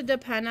began to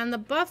depend on the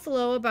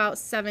buffalo about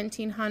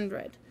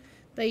 1700.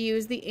 They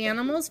used the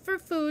animals for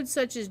food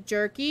such as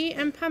jerky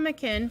and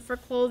pemmican, for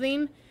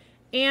clothing,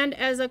 and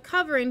as a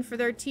covering for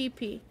their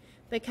teepee.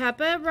 They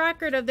kept a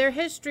record of their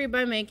history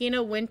by making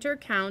a winter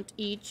count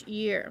each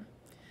year.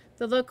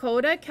 The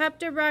Lakota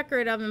kept a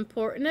record of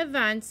important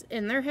events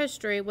in their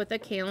history with a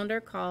calendar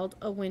called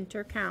a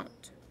winter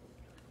count.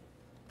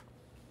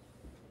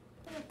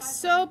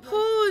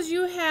 Suppose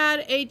you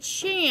had a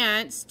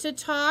chance to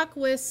talk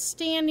with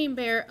Standing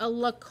Bear, a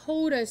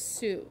Lakota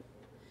Sioux.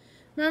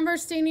 Remember,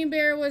 Standing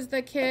Bear was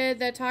the kid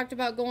that talked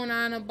about going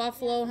on a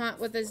buffalo hunt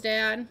with his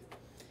dad?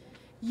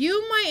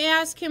 You might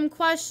ask him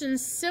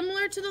questions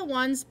similar to the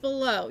ones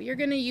below. You're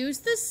going to use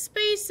the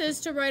spaces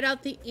to write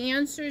out the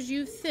answers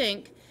you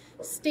think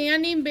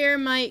Standing Bear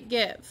might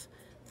give.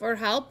 For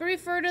help,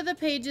 refer to the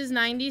pages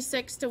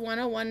 96 to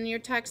 101 in your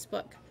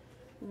textbook.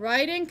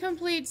 Write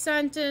incomplete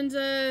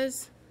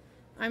sentences.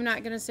 I'm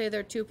not going to say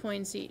they're 2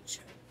 points each.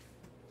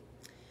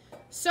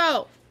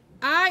 So,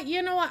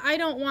 you know what? I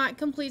don't want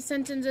complete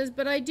sentences,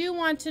 but I do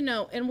want to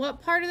know, in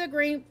what part of the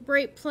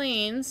Great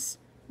Plains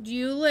do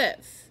you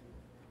live?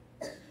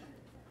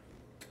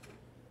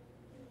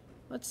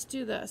 Let's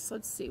do this.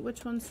 Let's see.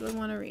 Which ones do I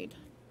want to read?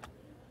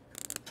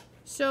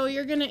 So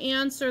you're going to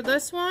answer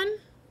this one.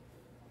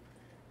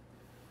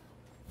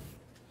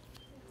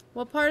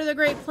 What part of the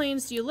Great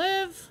Plains do you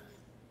live?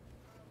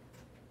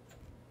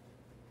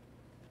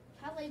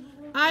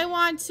 I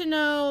want to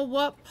know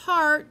what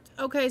part.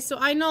 Okay, so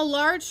I know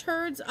large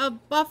herds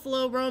of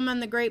buffalo roam on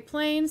the Great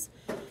Plains.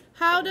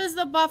 How does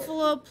the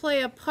buffalo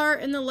play a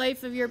part in the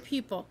life of your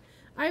people?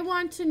 I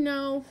want to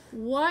know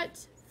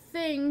what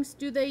things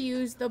do they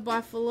use the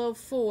buffalo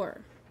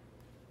for?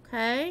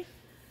 Okay?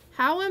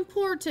 How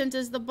important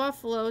is the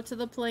buffalo to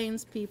the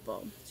Plains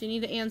people? So you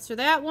need to answer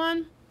that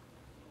one.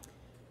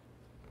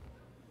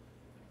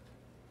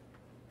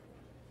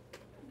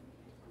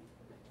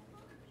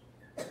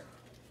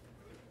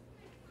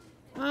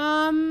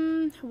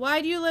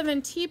 Why do you live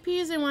in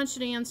teepees? I want you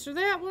to answer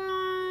that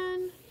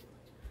one.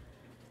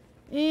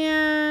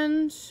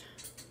 And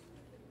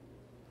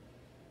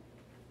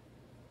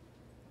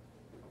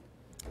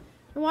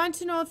I want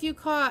to know if you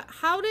caught,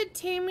 how did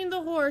taming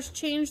the horse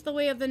change the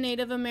way of the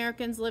Native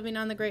Americans living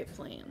on the Great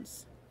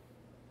Plains?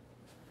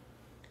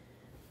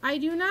 I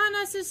do not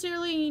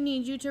necessarily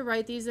need you to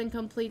write these in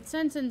complete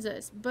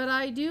sentences, but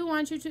I do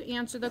want you to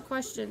answer the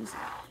questions.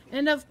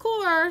 And of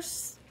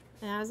course,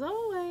 as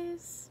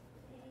always,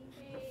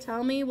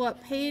 tell me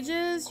what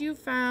pages you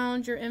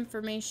found your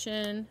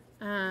information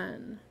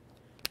on.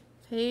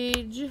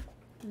 Page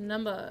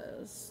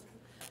numbers.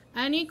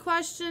 Any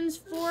questions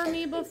for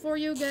me before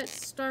you get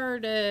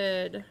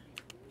started?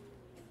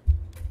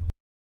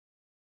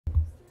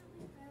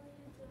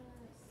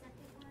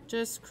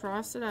 Just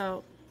cross it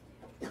out.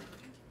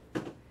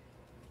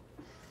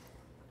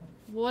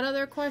 What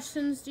other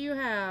questions do you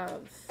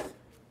have?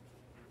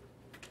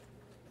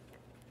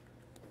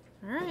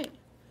 All right.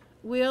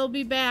 We'll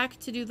be back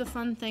to do the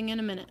fun thing in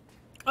a minute.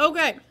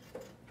 Okay.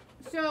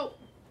 So,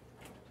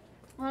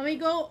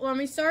 let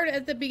me start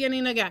at the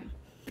beginning again.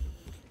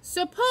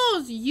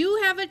 Suppose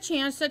you have a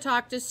chance to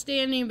talk to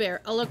Standing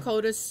Bear, a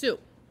Lakota Sioux.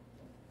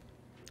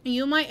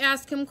 You might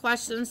ask him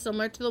questions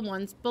similar to the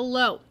ones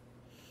below.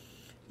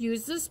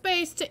 Use the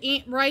space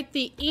to write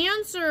the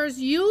answers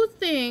you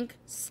think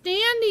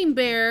Standing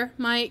Bear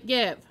might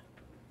give.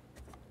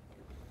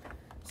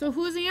 So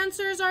whose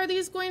answers are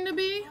these going to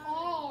be?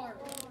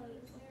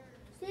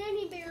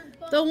 Standing Bear.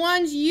 The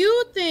ones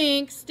you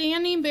think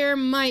Standing Bear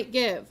might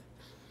give.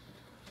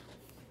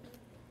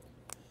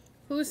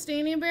 Who's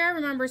Standing Bear?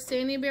 Remember,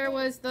 Standing Bear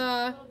was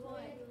the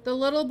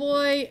little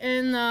boy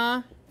in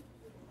the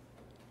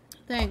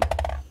thing.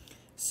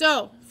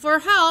 So, for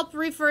help,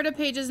 refer to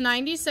pages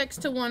 96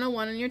 to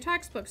 101 in your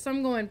textbook. So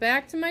I'm going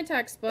back to my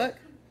textbook.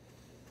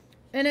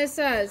 And it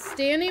says,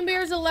 Standing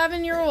Bear's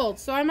 11-year-old.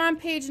 So I'm on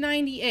page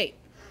 98.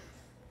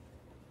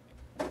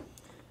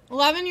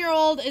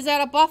 11-year-old is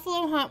at a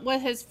buffalo hunt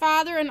with his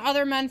father and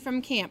other men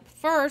from camp.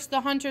 First,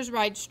 the hunters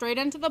ride straight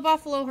into the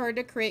buffalo herd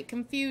to create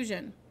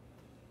confusion.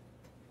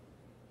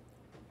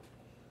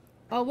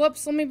 Oh,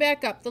 whoops, let me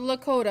back up. The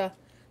Lakota.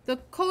 The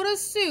Lakota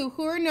Sioux,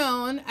 who are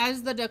known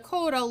as the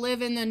Dakota,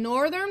 live in the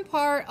northern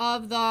part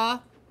of the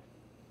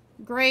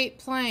Great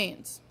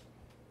Plains.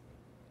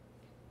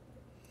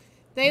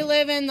 They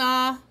live in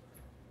the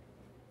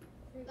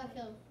Black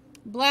Hills.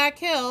 Black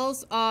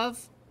Hills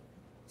of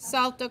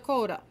South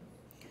Dakota.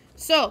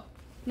 So,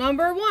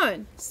 number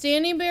 1,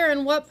 Standing Bear,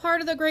 in what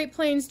part of the Great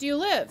Plains do you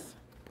live?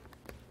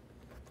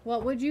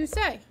 What would you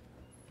say?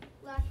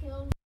 Black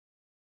Hills.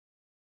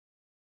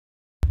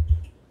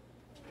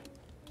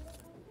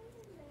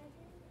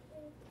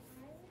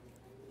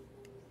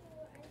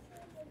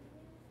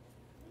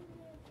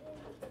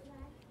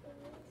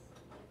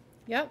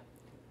 Yep.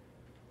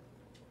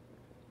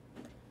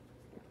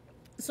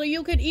 So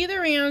you could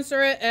either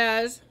answer it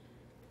as,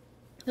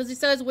 because he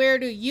says, where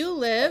do you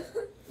live?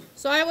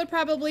 So I would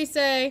probably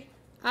say,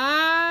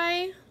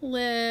 I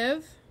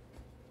live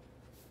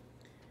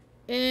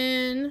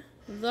in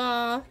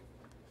the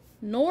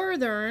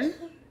northern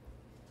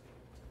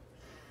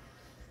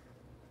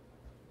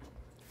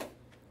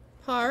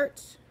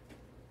part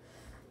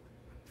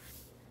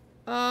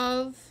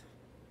of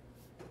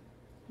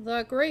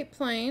the Great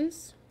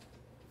Plains.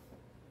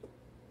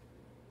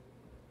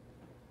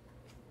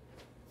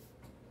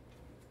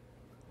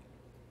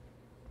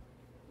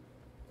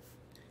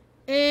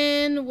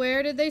 In,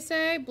 where did they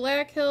say?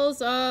 Black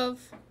Hills of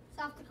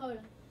South Dakota.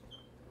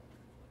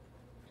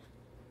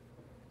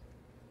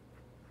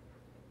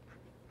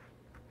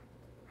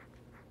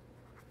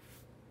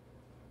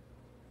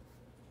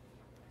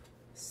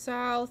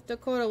 South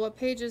Dakota. What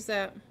page is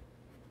that?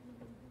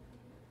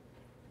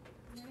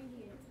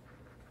 98.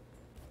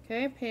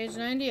 Okay, page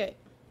 98.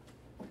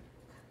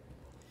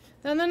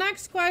 Then the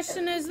next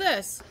question is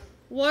this.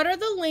 What are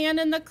the land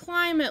and the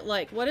climate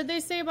like? What did they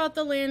say about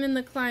the land and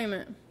the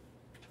climate?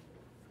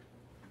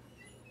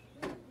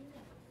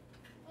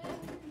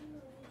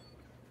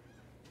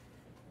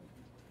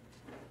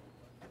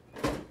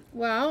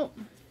 Well,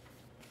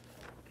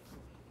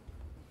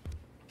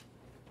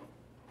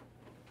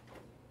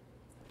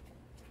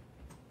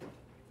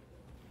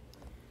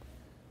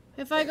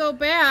 if I go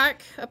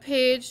back a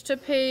page to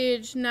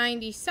page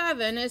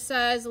 97, it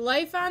says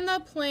life on the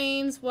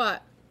plains,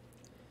 what?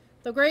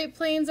 The Great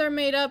Plains are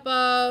made up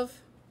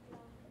of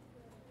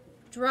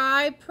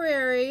dry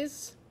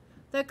prairies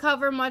that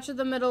cover much of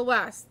the Middle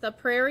West. The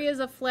prairie is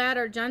a flat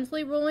or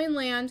gently rolling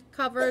land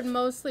covered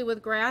mostly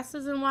with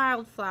grasses and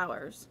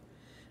wildflowers.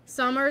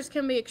 Summers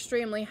can be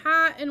extremely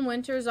hot and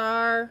winters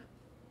are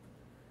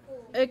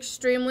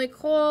extremely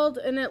cold,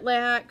 and it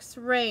lacks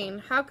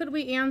rain. How could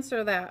we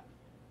answer that?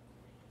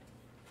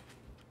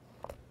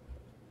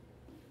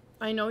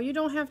 I know you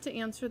don't have to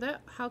answer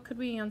that. How could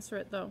we answer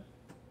it though?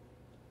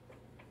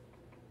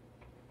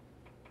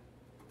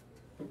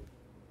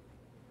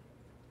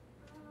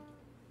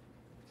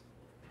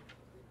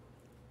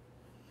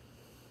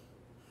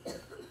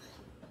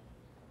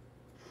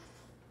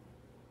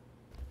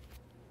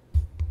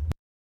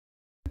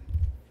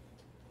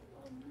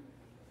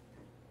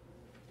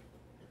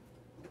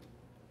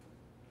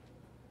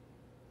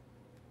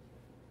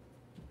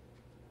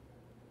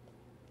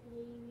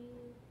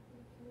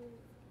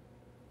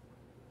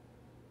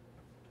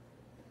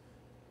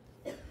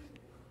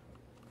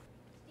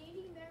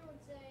 Standing Bear would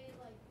say,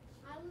 like,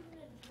 I live in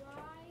a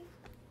dry,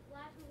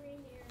 lack of rain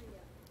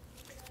area.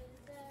 But it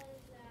says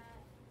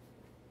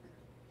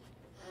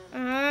that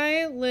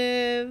I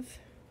live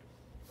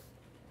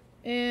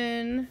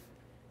in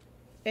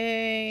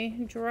a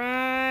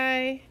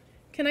dry,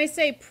 can I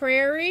say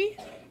prairie?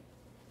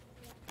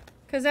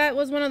 Because that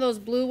was one of those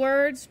blue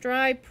words,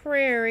 dry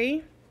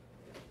prairie.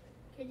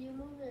 can you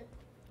move it?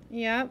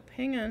 Yep,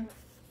 hang on.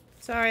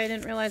 Sorry, I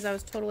didn't realize I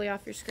was totally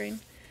off your screen.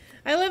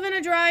 I live in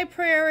a dry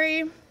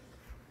prairie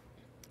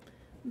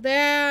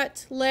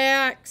that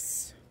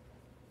lacks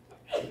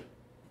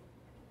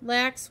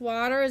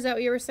water. Is that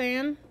what you were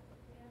saying?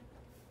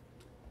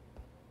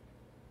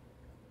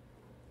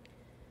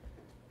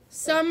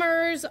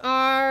 Summers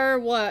are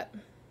what?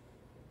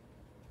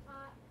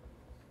 Hot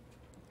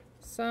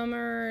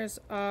Summers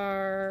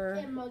are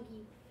and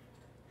muggy.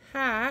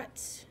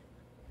 hot.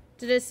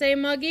 Did it say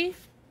muggy?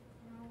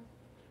 No.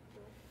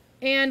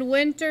 And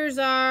winters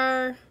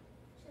are,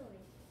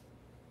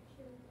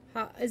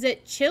 Chilly. is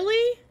it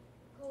chilly?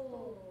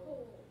 Cold.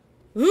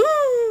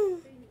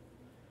 Ooh!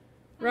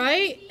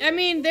 Right? I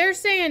mean, they're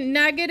saying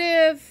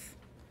negative,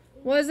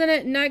 wasn't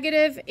it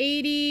negative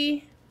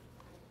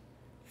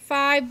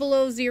 85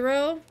 below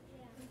zero?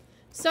 Yeah.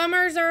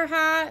 Summers are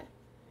hot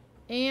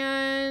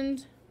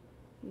and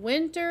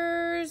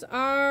winters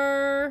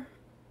are,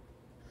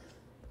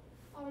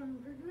 You're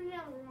doing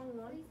that wrong.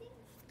 What do you think?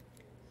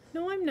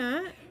 no, I'm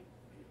not.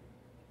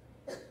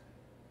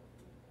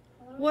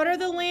 What are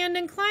the land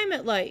and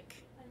climate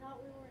like? I thought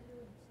we weren't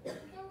doing this. I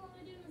thought we were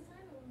only doing the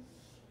assignment.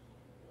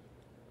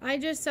 I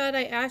just said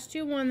I asked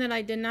you one that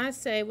I did not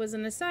say was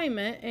an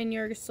assignment, and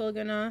you're still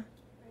gonna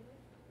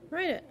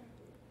write it.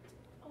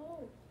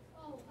 Oh,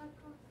 I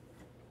caught.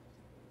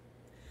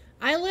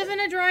 I live in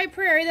a dry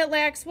prairie that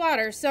lacks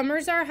water.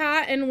 Summers are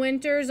hot and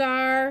winters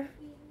are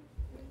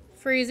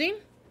freezing.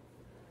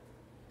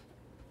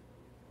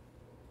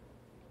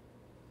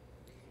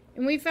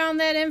 And we found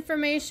that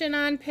information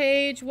on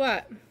page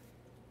what?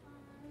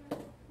 99.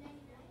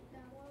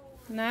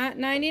 Not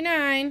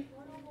 99.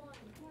 101.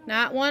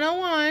 Not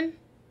 101.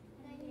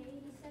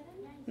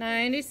 97.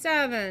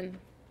 97.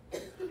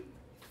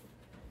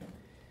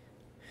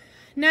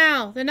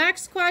 Now, the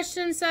next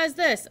question says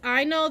this.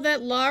 I know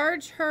that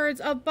large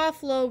herds of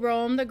buffalo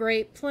roam the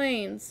Great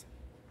Plains.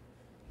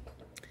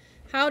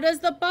 How does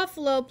the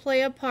buffalo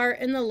play a part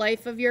in the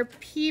life of your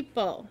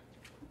people?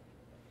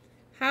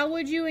 How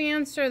would you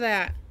answer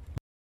that?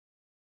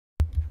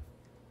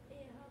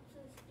 It helps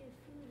us get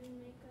food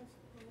and make us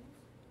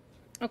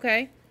homes.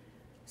 Okay.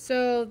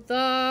 So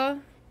the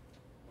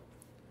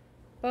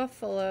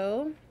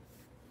buffalo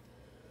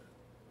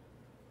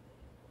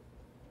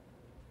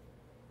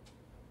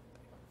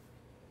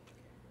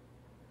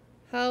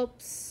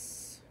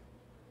helps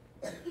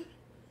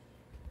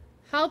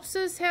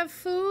us have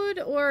food,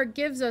 or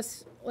gives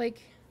us,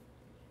 like,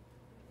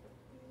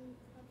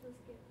 Helps us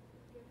get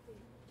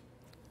food.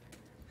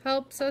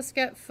 helps us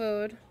get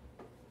food.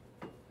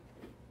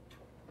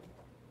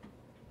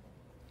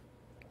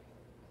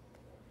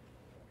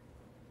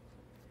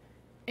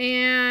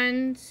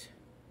 And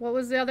what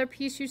was the other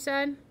piece you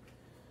said?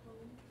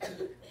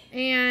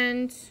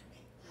 And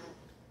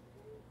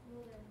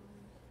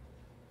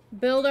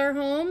build our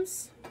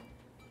homes,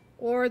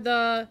 or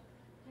the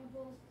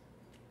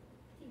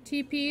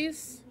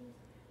teepees,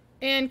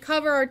 and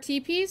cover our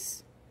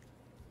teepees.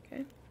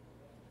 Okay.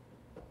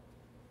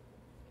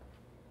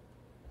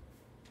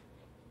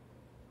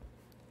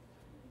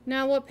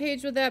 Now, what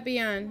page would that be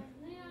on?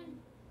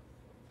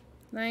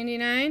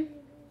 99?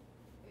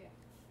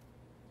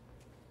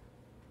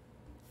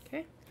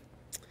 Okay.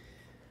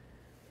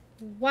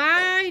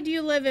 Why do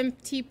you live in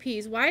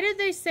teepees? Why did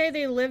they say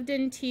they lived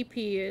in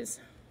teepees?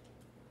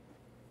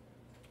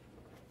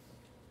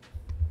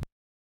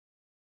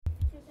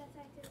 Because that's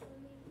like the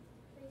only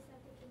place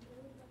that they can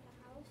build like a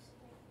house,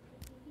 like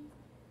a TV.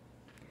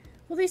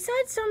 Well, they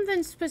said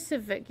something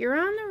specific. You're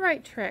on the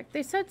right track.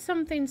 They said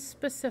something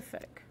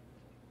specific.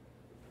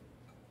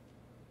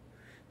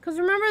 Because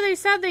remember, they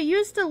said they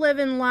used to live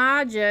in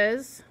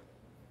lodges.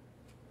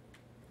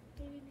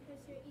 Maybe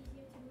because they're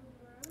easier to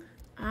move around.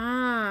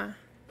 Ah,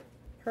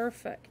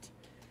 perfect.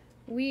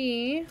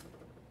 We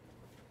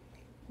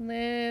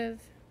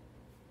live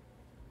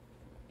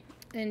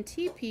in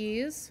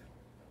teepees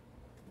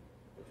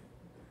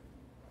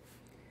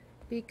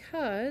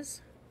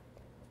because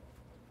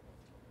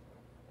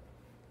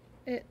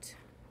it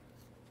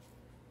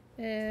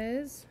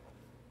is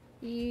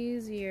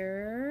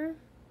easier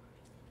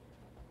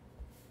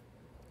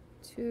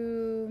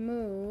to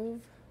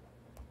move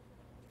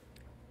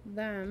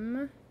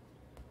them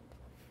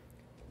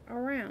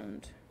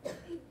around.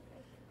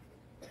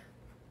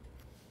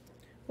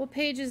 What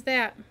page is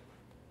that?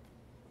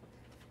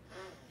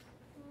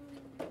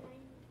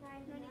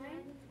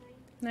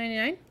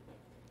 99?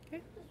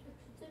 Okay.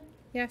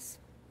 Yes.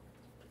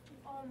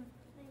 I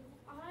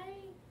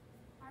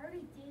already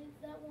did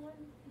that one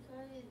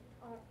because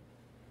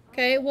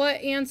Okay, what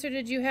answer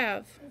did you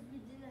have? we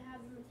didn't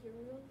have the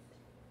materials.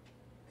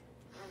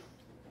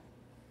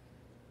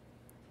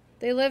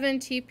 They live in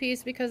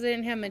teepees because they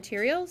didn't have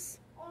materials?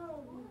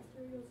 Oh,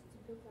 the materials to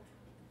build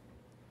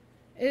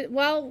the house.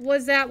 Well,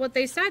 was that what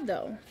they said,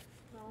 though?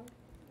 No.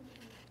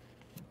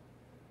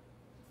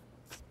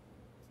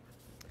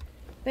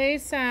 They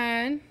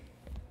said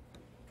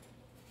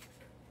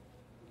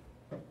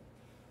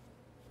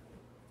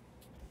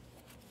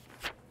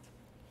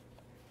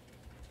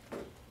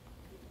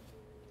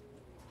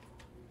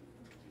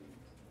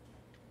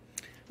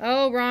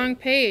oh, wrong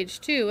page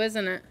too,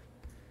 isn't it?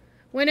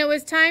 When it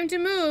was time to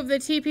move, the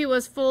teepee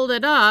was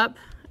folded up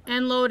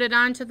and loaded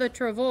onto the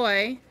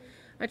travois.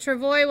 A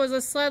travois was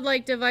a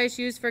sled-like device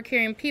used for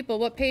carrying people.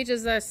 What page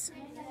is this?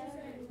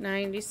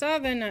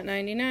 97, not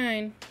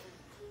 99.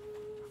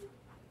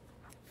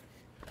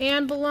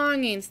 And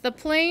belongings. The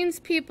Plains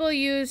people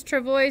used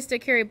travois to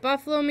carry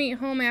buffalo meat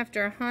home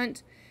after a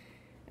hunt.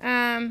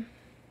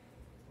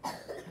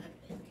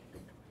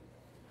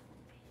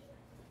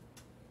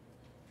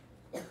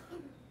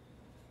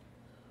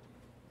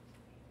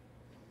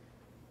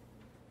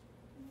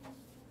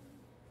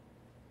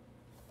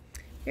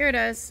 Here it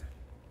is.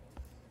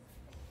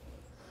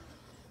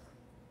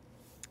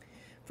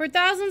 For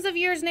thousands of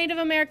years, Native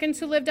Americans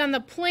who lived on the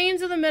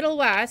plains of the Middle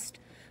West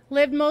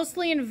lived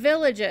mostly in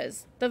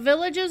villages. The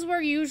villages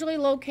were usually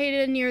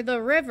located near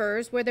the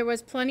rivers where there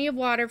was plenty of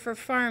water for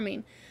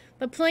farming.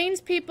 The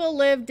plains people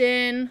lived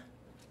in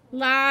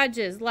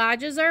lodges.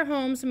 Lodges are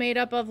homes made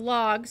up of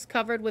logs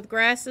covered with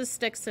grasses,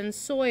 sticks, and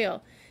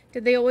soil.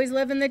 Did they always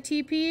live in the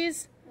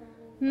teepees?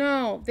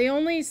 No, they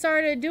only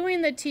started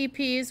doing the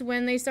teepees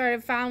when they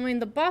started following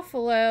the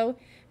buffalo,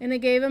 and it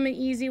gave them an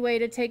easy way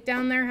to take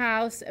down their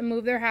house and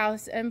move their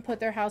house and put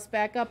their house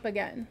back up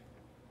again.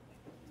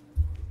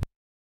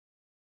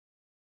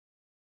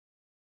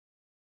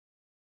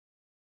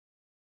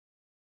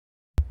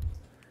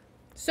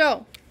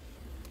 So,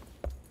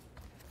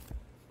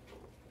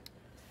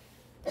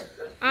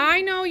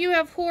 I know you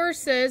have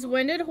horses.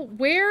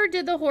 Where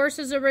did the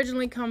horses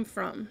originally come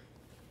from?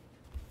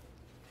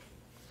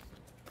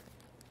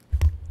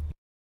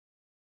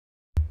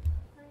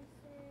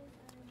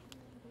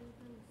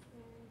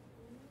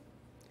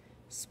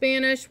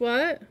 Spanish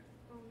what?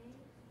 Owners.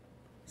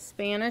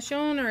 Spanish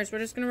owners. We're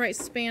just going to write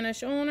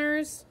Spanish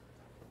owners.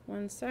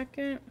 1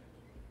 second.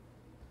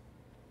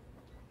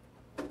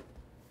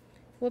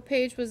 What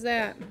page was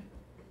that?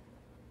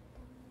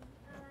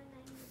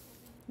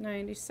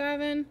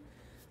 97.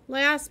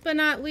 Last but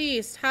not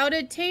least, how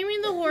did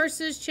taming the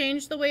horses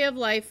change the way of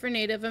life for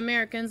Native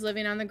Americans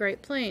living on the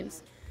Great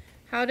Plains?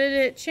 How did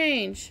it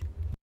change?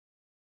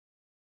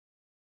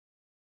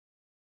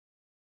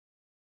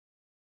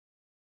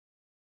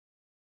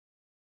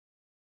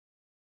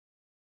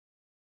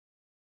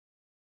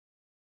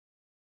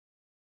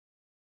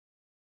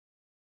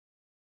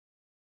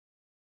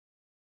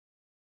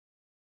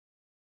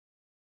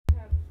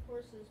 Have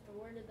horses,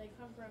 but where did they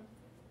come from?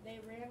 They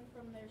ran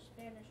from their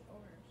Spanish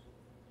owners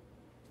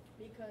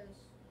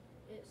because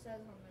it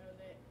says on there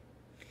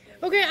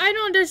that. Okay, I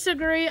don't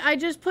disagree. I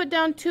just put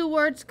down 2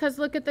 words because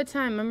look at the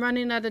time. I'm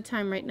running out of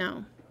time right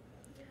now.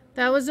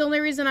 That was the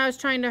only reason I was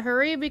trying to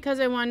hurry, because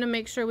I wanted to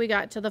make sure we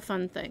got to the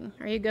fun thing.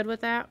 Are you good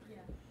with that? Yeah.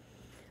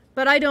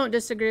 But I don't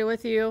disagree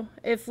with you.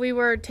 If we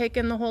were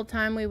taking the whole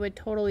time, we would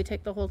totally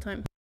take the whole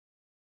time.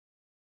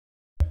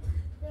 It's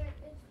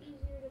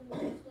easier to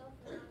move stuff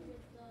around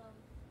with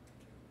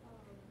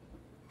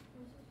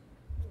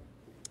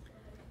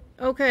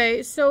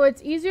Okay, so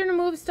it's easier to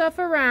move stuff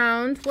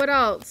around. What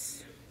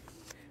else?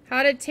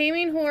 How did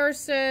taming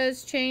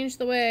horses change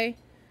the way?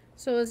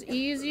 So it's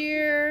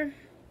easier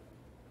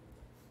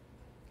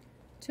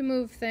to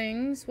move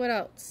things. What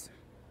else?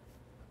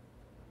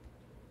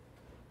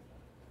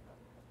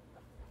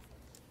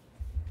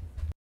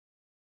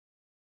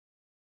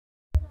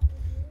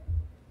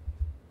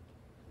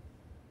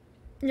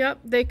 Yep,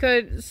 they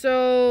could.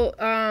 So,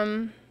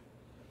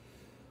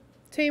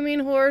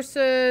 taming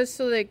horses,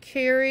 so they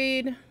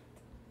carried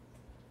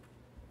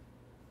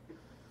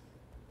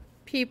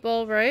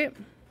people, right?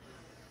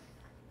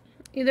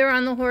 Either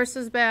on the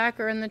horse's back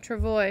or in the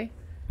travois.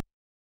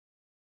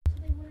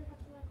 So they wouldn't have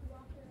to like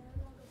walk around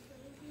all the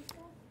plains and stuff?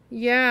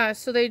 Yeah,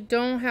 so they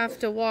don't have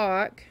to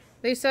walk.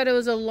 They said it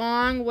was a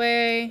long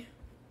way.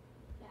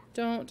 Yeah.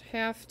 Don't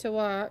have to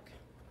walk.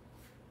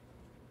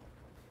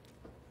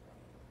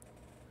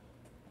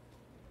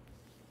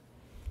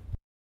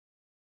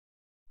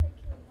 They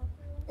kill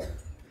buffalo.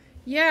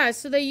 Yeah,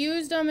 so they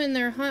used them in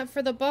their hunt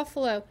for the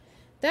buffalo.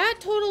 That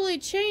totally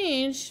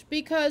changed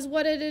because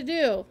what did it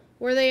do?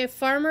 Were they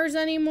farmers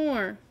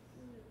anymore?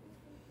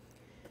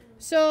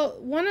 So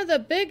one of the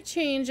big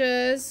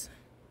changes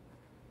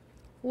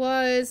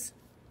was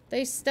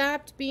they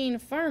stopped being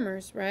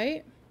farmers,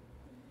 right?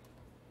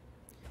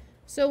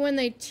 So when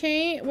they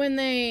tamed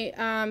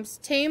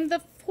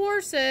the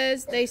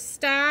horses, they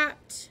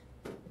stopped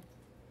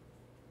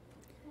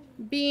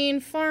being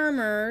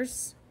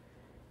farmers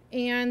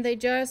and they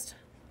just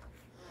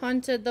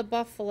hunted the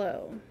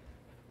buffalo.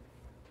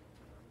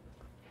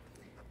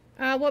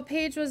 What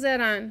page was that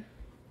on?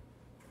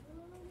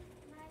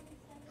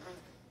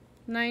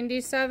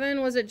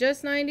 97. Was it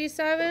just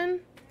 97?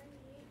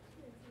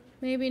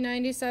 Maybe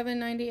 97,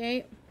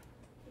 98.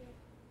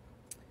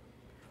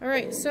 All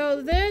right,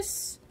 so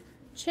this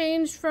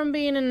changed from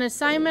being an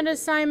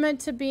assignment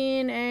to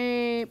being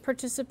a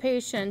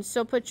participation.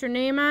 So put your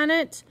name on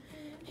it,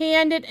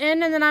 hand it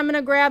in, and then I'm going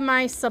to grab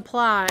my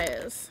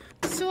supplies.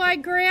 So I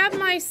grab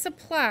my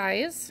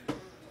supplies.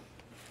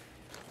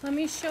 Let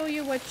me show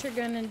you what you're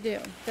going to do.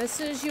 This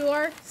is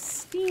your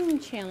STEAM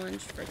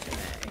challenge for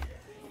today.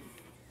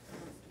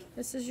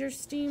 This is your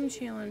STEAM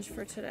challenge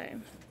for today.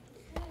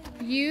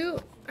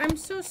 I'm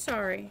so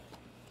sorry.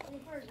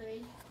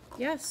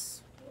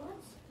 Yes.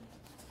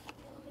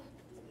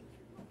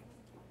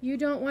 You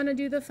don't want to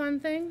do the fun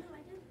thing?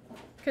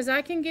 Because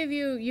I can give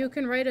you, you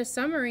can write a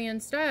summary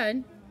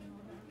instead.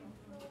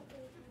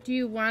 Do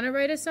you want to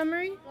write a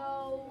summary?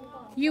 No.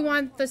 You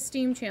want the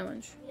STEAM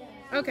challenge?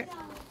 Okay.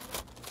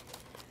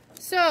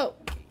 So,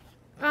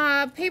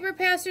 paper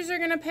passers are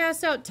going to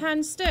pass out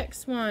 10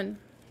 sticks. 1,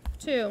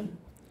 2,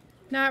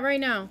 not right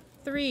now.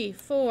 3,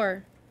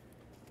 4,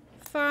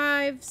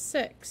 5,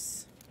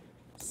 6,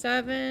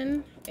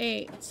 7,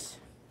 8.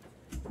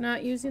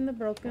 Not using the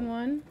broken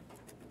one.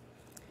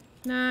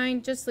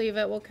 9, just leave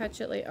it. We'll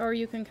catch it later. Or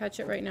you can catch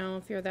it right now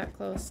if you're that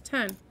close.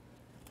 10.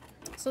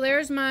 So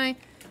there's my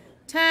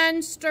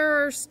 10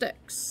 stir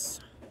sticks.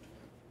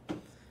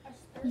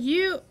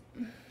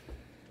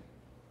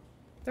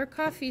 They're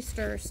coffee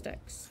stir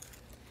sticks.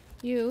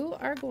 You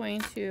are going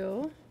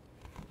to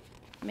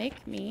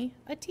make me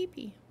a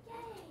teepee.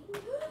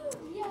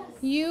 Yes.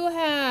 You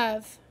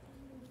have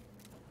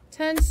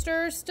 10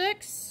 stir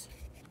sticks.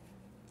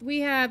 We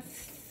have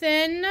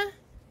thin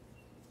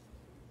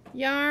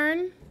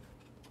yarn.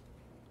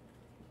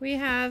 We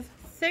have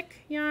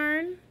thick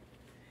yarn.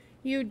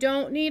 You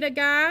don't need a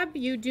gob.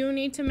 You do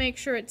need to make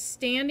sure it's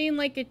standing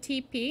like a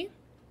teepee.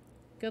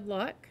 Good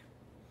luck.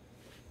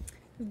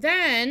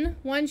 Then,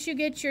 once you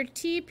get your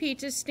teepee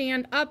to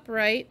stand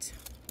upright,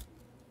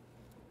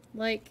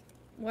 like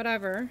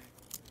whatever,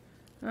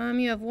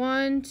 you have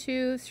 1,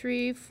 2,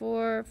 3,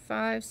 4,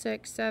 5,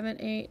 6, 7,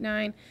 8,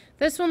 9.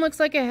 This one looks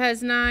like it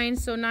has 9,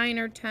 so 9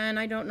 or 10.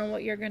 I don't know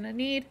what you're going to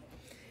need.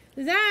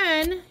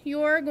 Then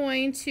you're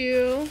going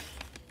to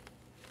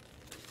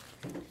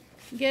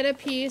get a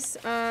piece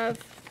of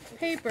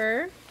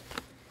paper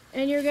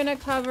and you're going to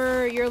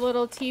cover your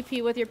little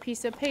teepee with your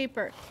piece of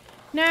paper.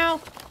 Now,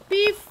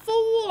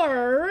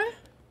 before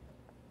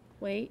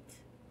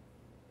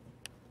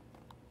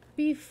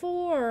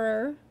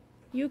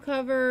you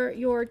cover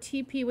your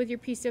teepee with your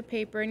piece of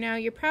paper, now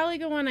you're probably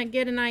going to want to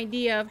get an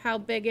idea of how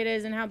big it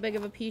is and how big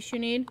of a piece you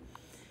need.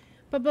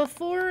 But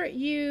before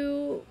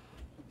you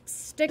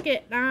stick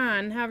it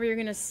on, however you're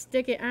going to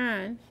stick it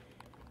on,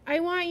 I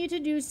want you to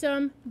do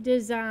some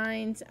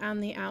designs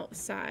on the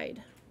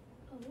outside.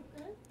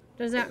 Okay.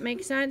 Does that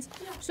make sense?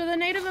 So the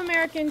Native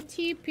American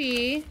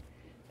teepee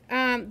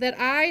that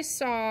I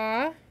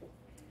saw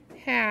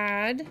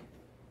had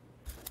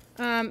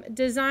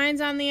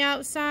designs on the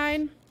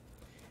outside.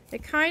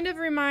 It kind of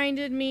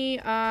reminded me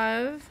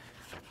of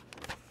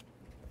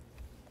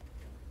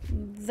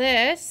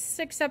this,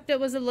 except it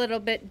was a little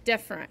bit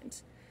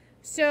different.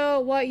 So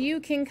what you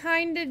can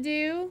kind of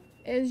do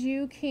is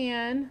you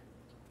can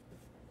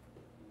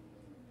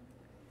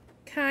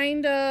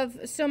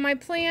so my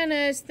plan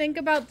is think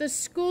about the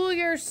school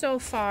year so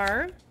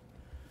far.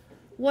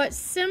 What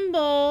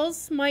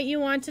symbols might you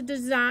want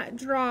to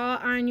draw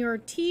on your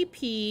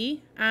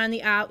teepee on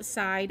the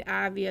outside,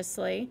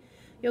 obviously.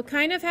 You'll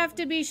kind of have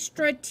to be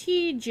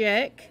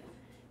strategic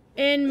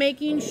in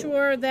making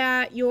sure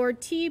that your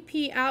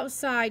teepee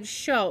outside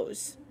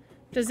shows.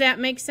 Does that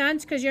make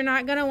sense? Because you're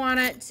not going to want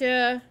it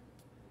to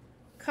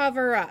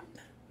cover up.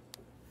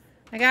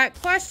 I got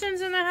questions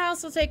in the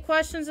house. We'll take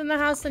questions in the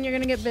house, then you're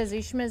going to get busy,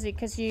 schmizzy,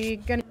 because you're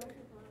going to...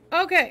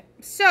 Okay,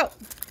 so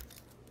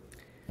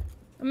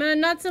I'm going to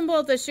nuts and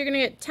bolt this. You're going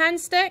to get 10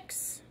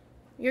 sticks.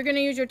 You're going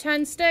to use your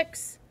 10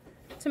 sticks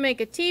to make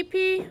a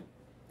teepee.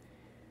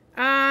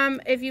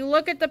 If you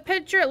look at the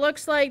picture, it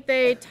looks like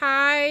they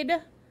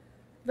tied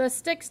the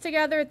sticks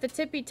together at the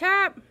tippy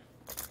top.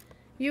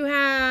 You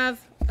have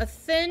a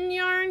thin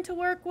yarn to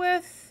work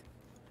with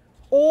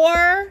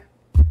or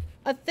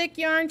a thick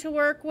yarn to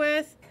work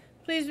with.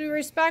 Please be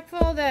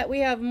respectful that we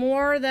have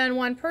more than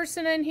one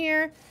person in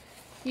here.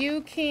 You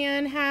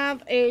can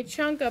have a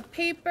chunk of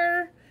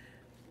paper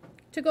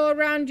to go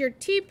around your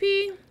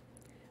teepee.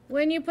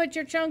 When you put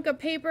your chunk of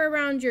paper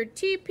around your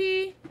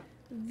teepee,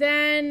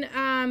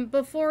 then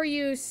before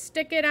you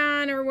stick it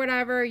on or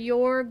whatever,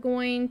 you're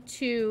going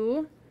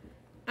to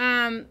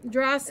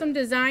draw some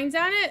designs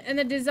on it, and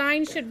the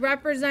design should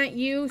represent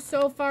you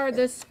so far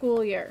this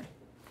school year.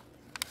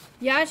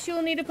 Yes,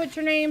 you'll need to put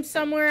your name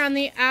somewhere on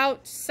the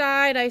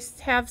outside. I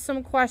have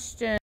some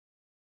questions.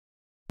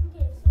 Okay,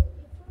 so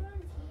if we're on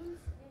teams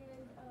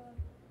and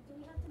do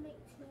we have to make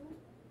 2?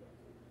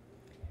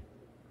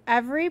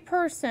 Every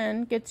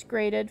person gets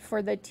graded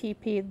for the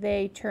TP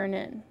they turn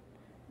in.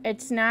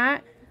 It's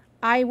not,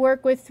 I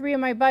work with 3 of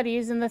my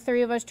buddies and the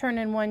 3 of us turn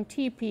in 1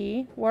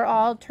 TP. We're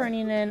all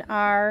turning in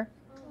our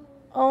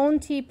own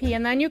TP,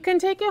 and then you can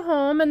take it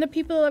home and the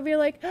people will be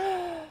like,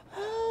 oh,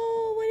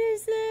 what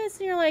is this?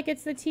 And you're like,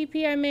 it's the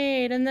TP I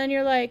made. And then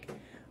you're like,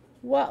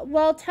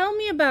 well, tell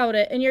me about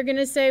it. And you're going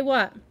to say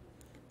what?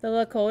 The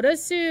Lakota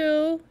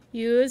Sioux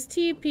used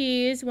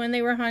TPs when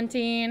they were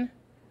hunting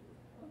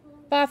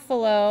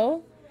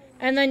buffalo,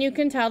 and then you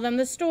can tell them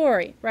the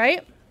story,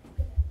 right?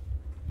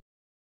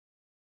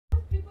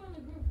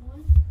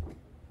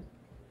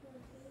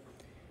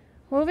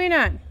 Moving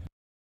on.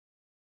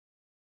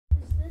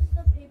 Is this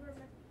the paper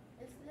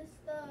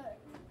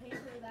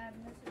that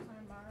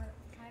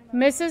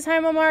Mrs.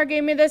 Heimomar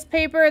gave me this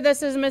paper.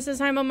 This is Mrs.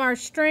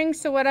 Heimemar's string,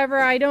 so whatever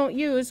I don't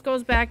use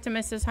goes back to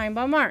Mrs.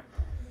 Heimomar.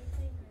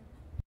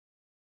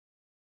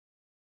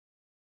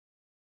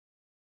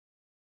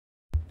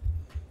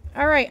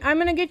 All right, I'm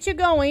going to get you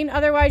going.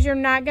 Otherwise, you're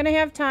not going to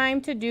have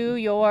time to do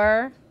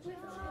your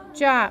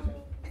job.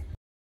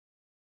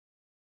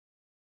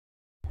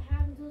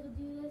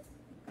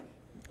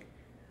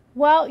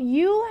 Well,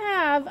 you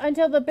have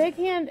until the big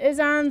hand is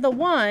on the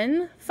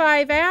 1,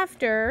 5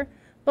 after,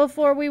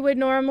 before we would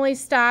normally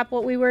stop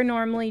what we were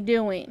normally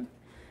doing.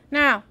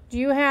 Now, do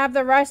you have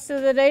the rest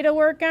of the day to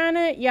work on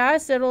it?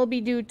 Yes, it'll be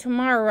due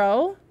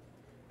tomorrow,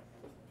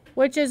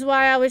 which is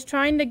why I was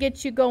trying to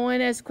get you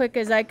going as quick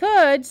as I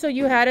could so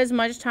you had as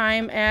much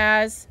time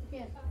as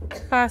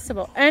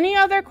possible. Any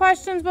other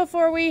questions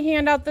before we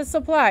hand out the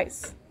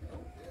supplies?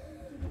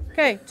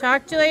 Okay,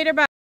 talk to you later. Bye.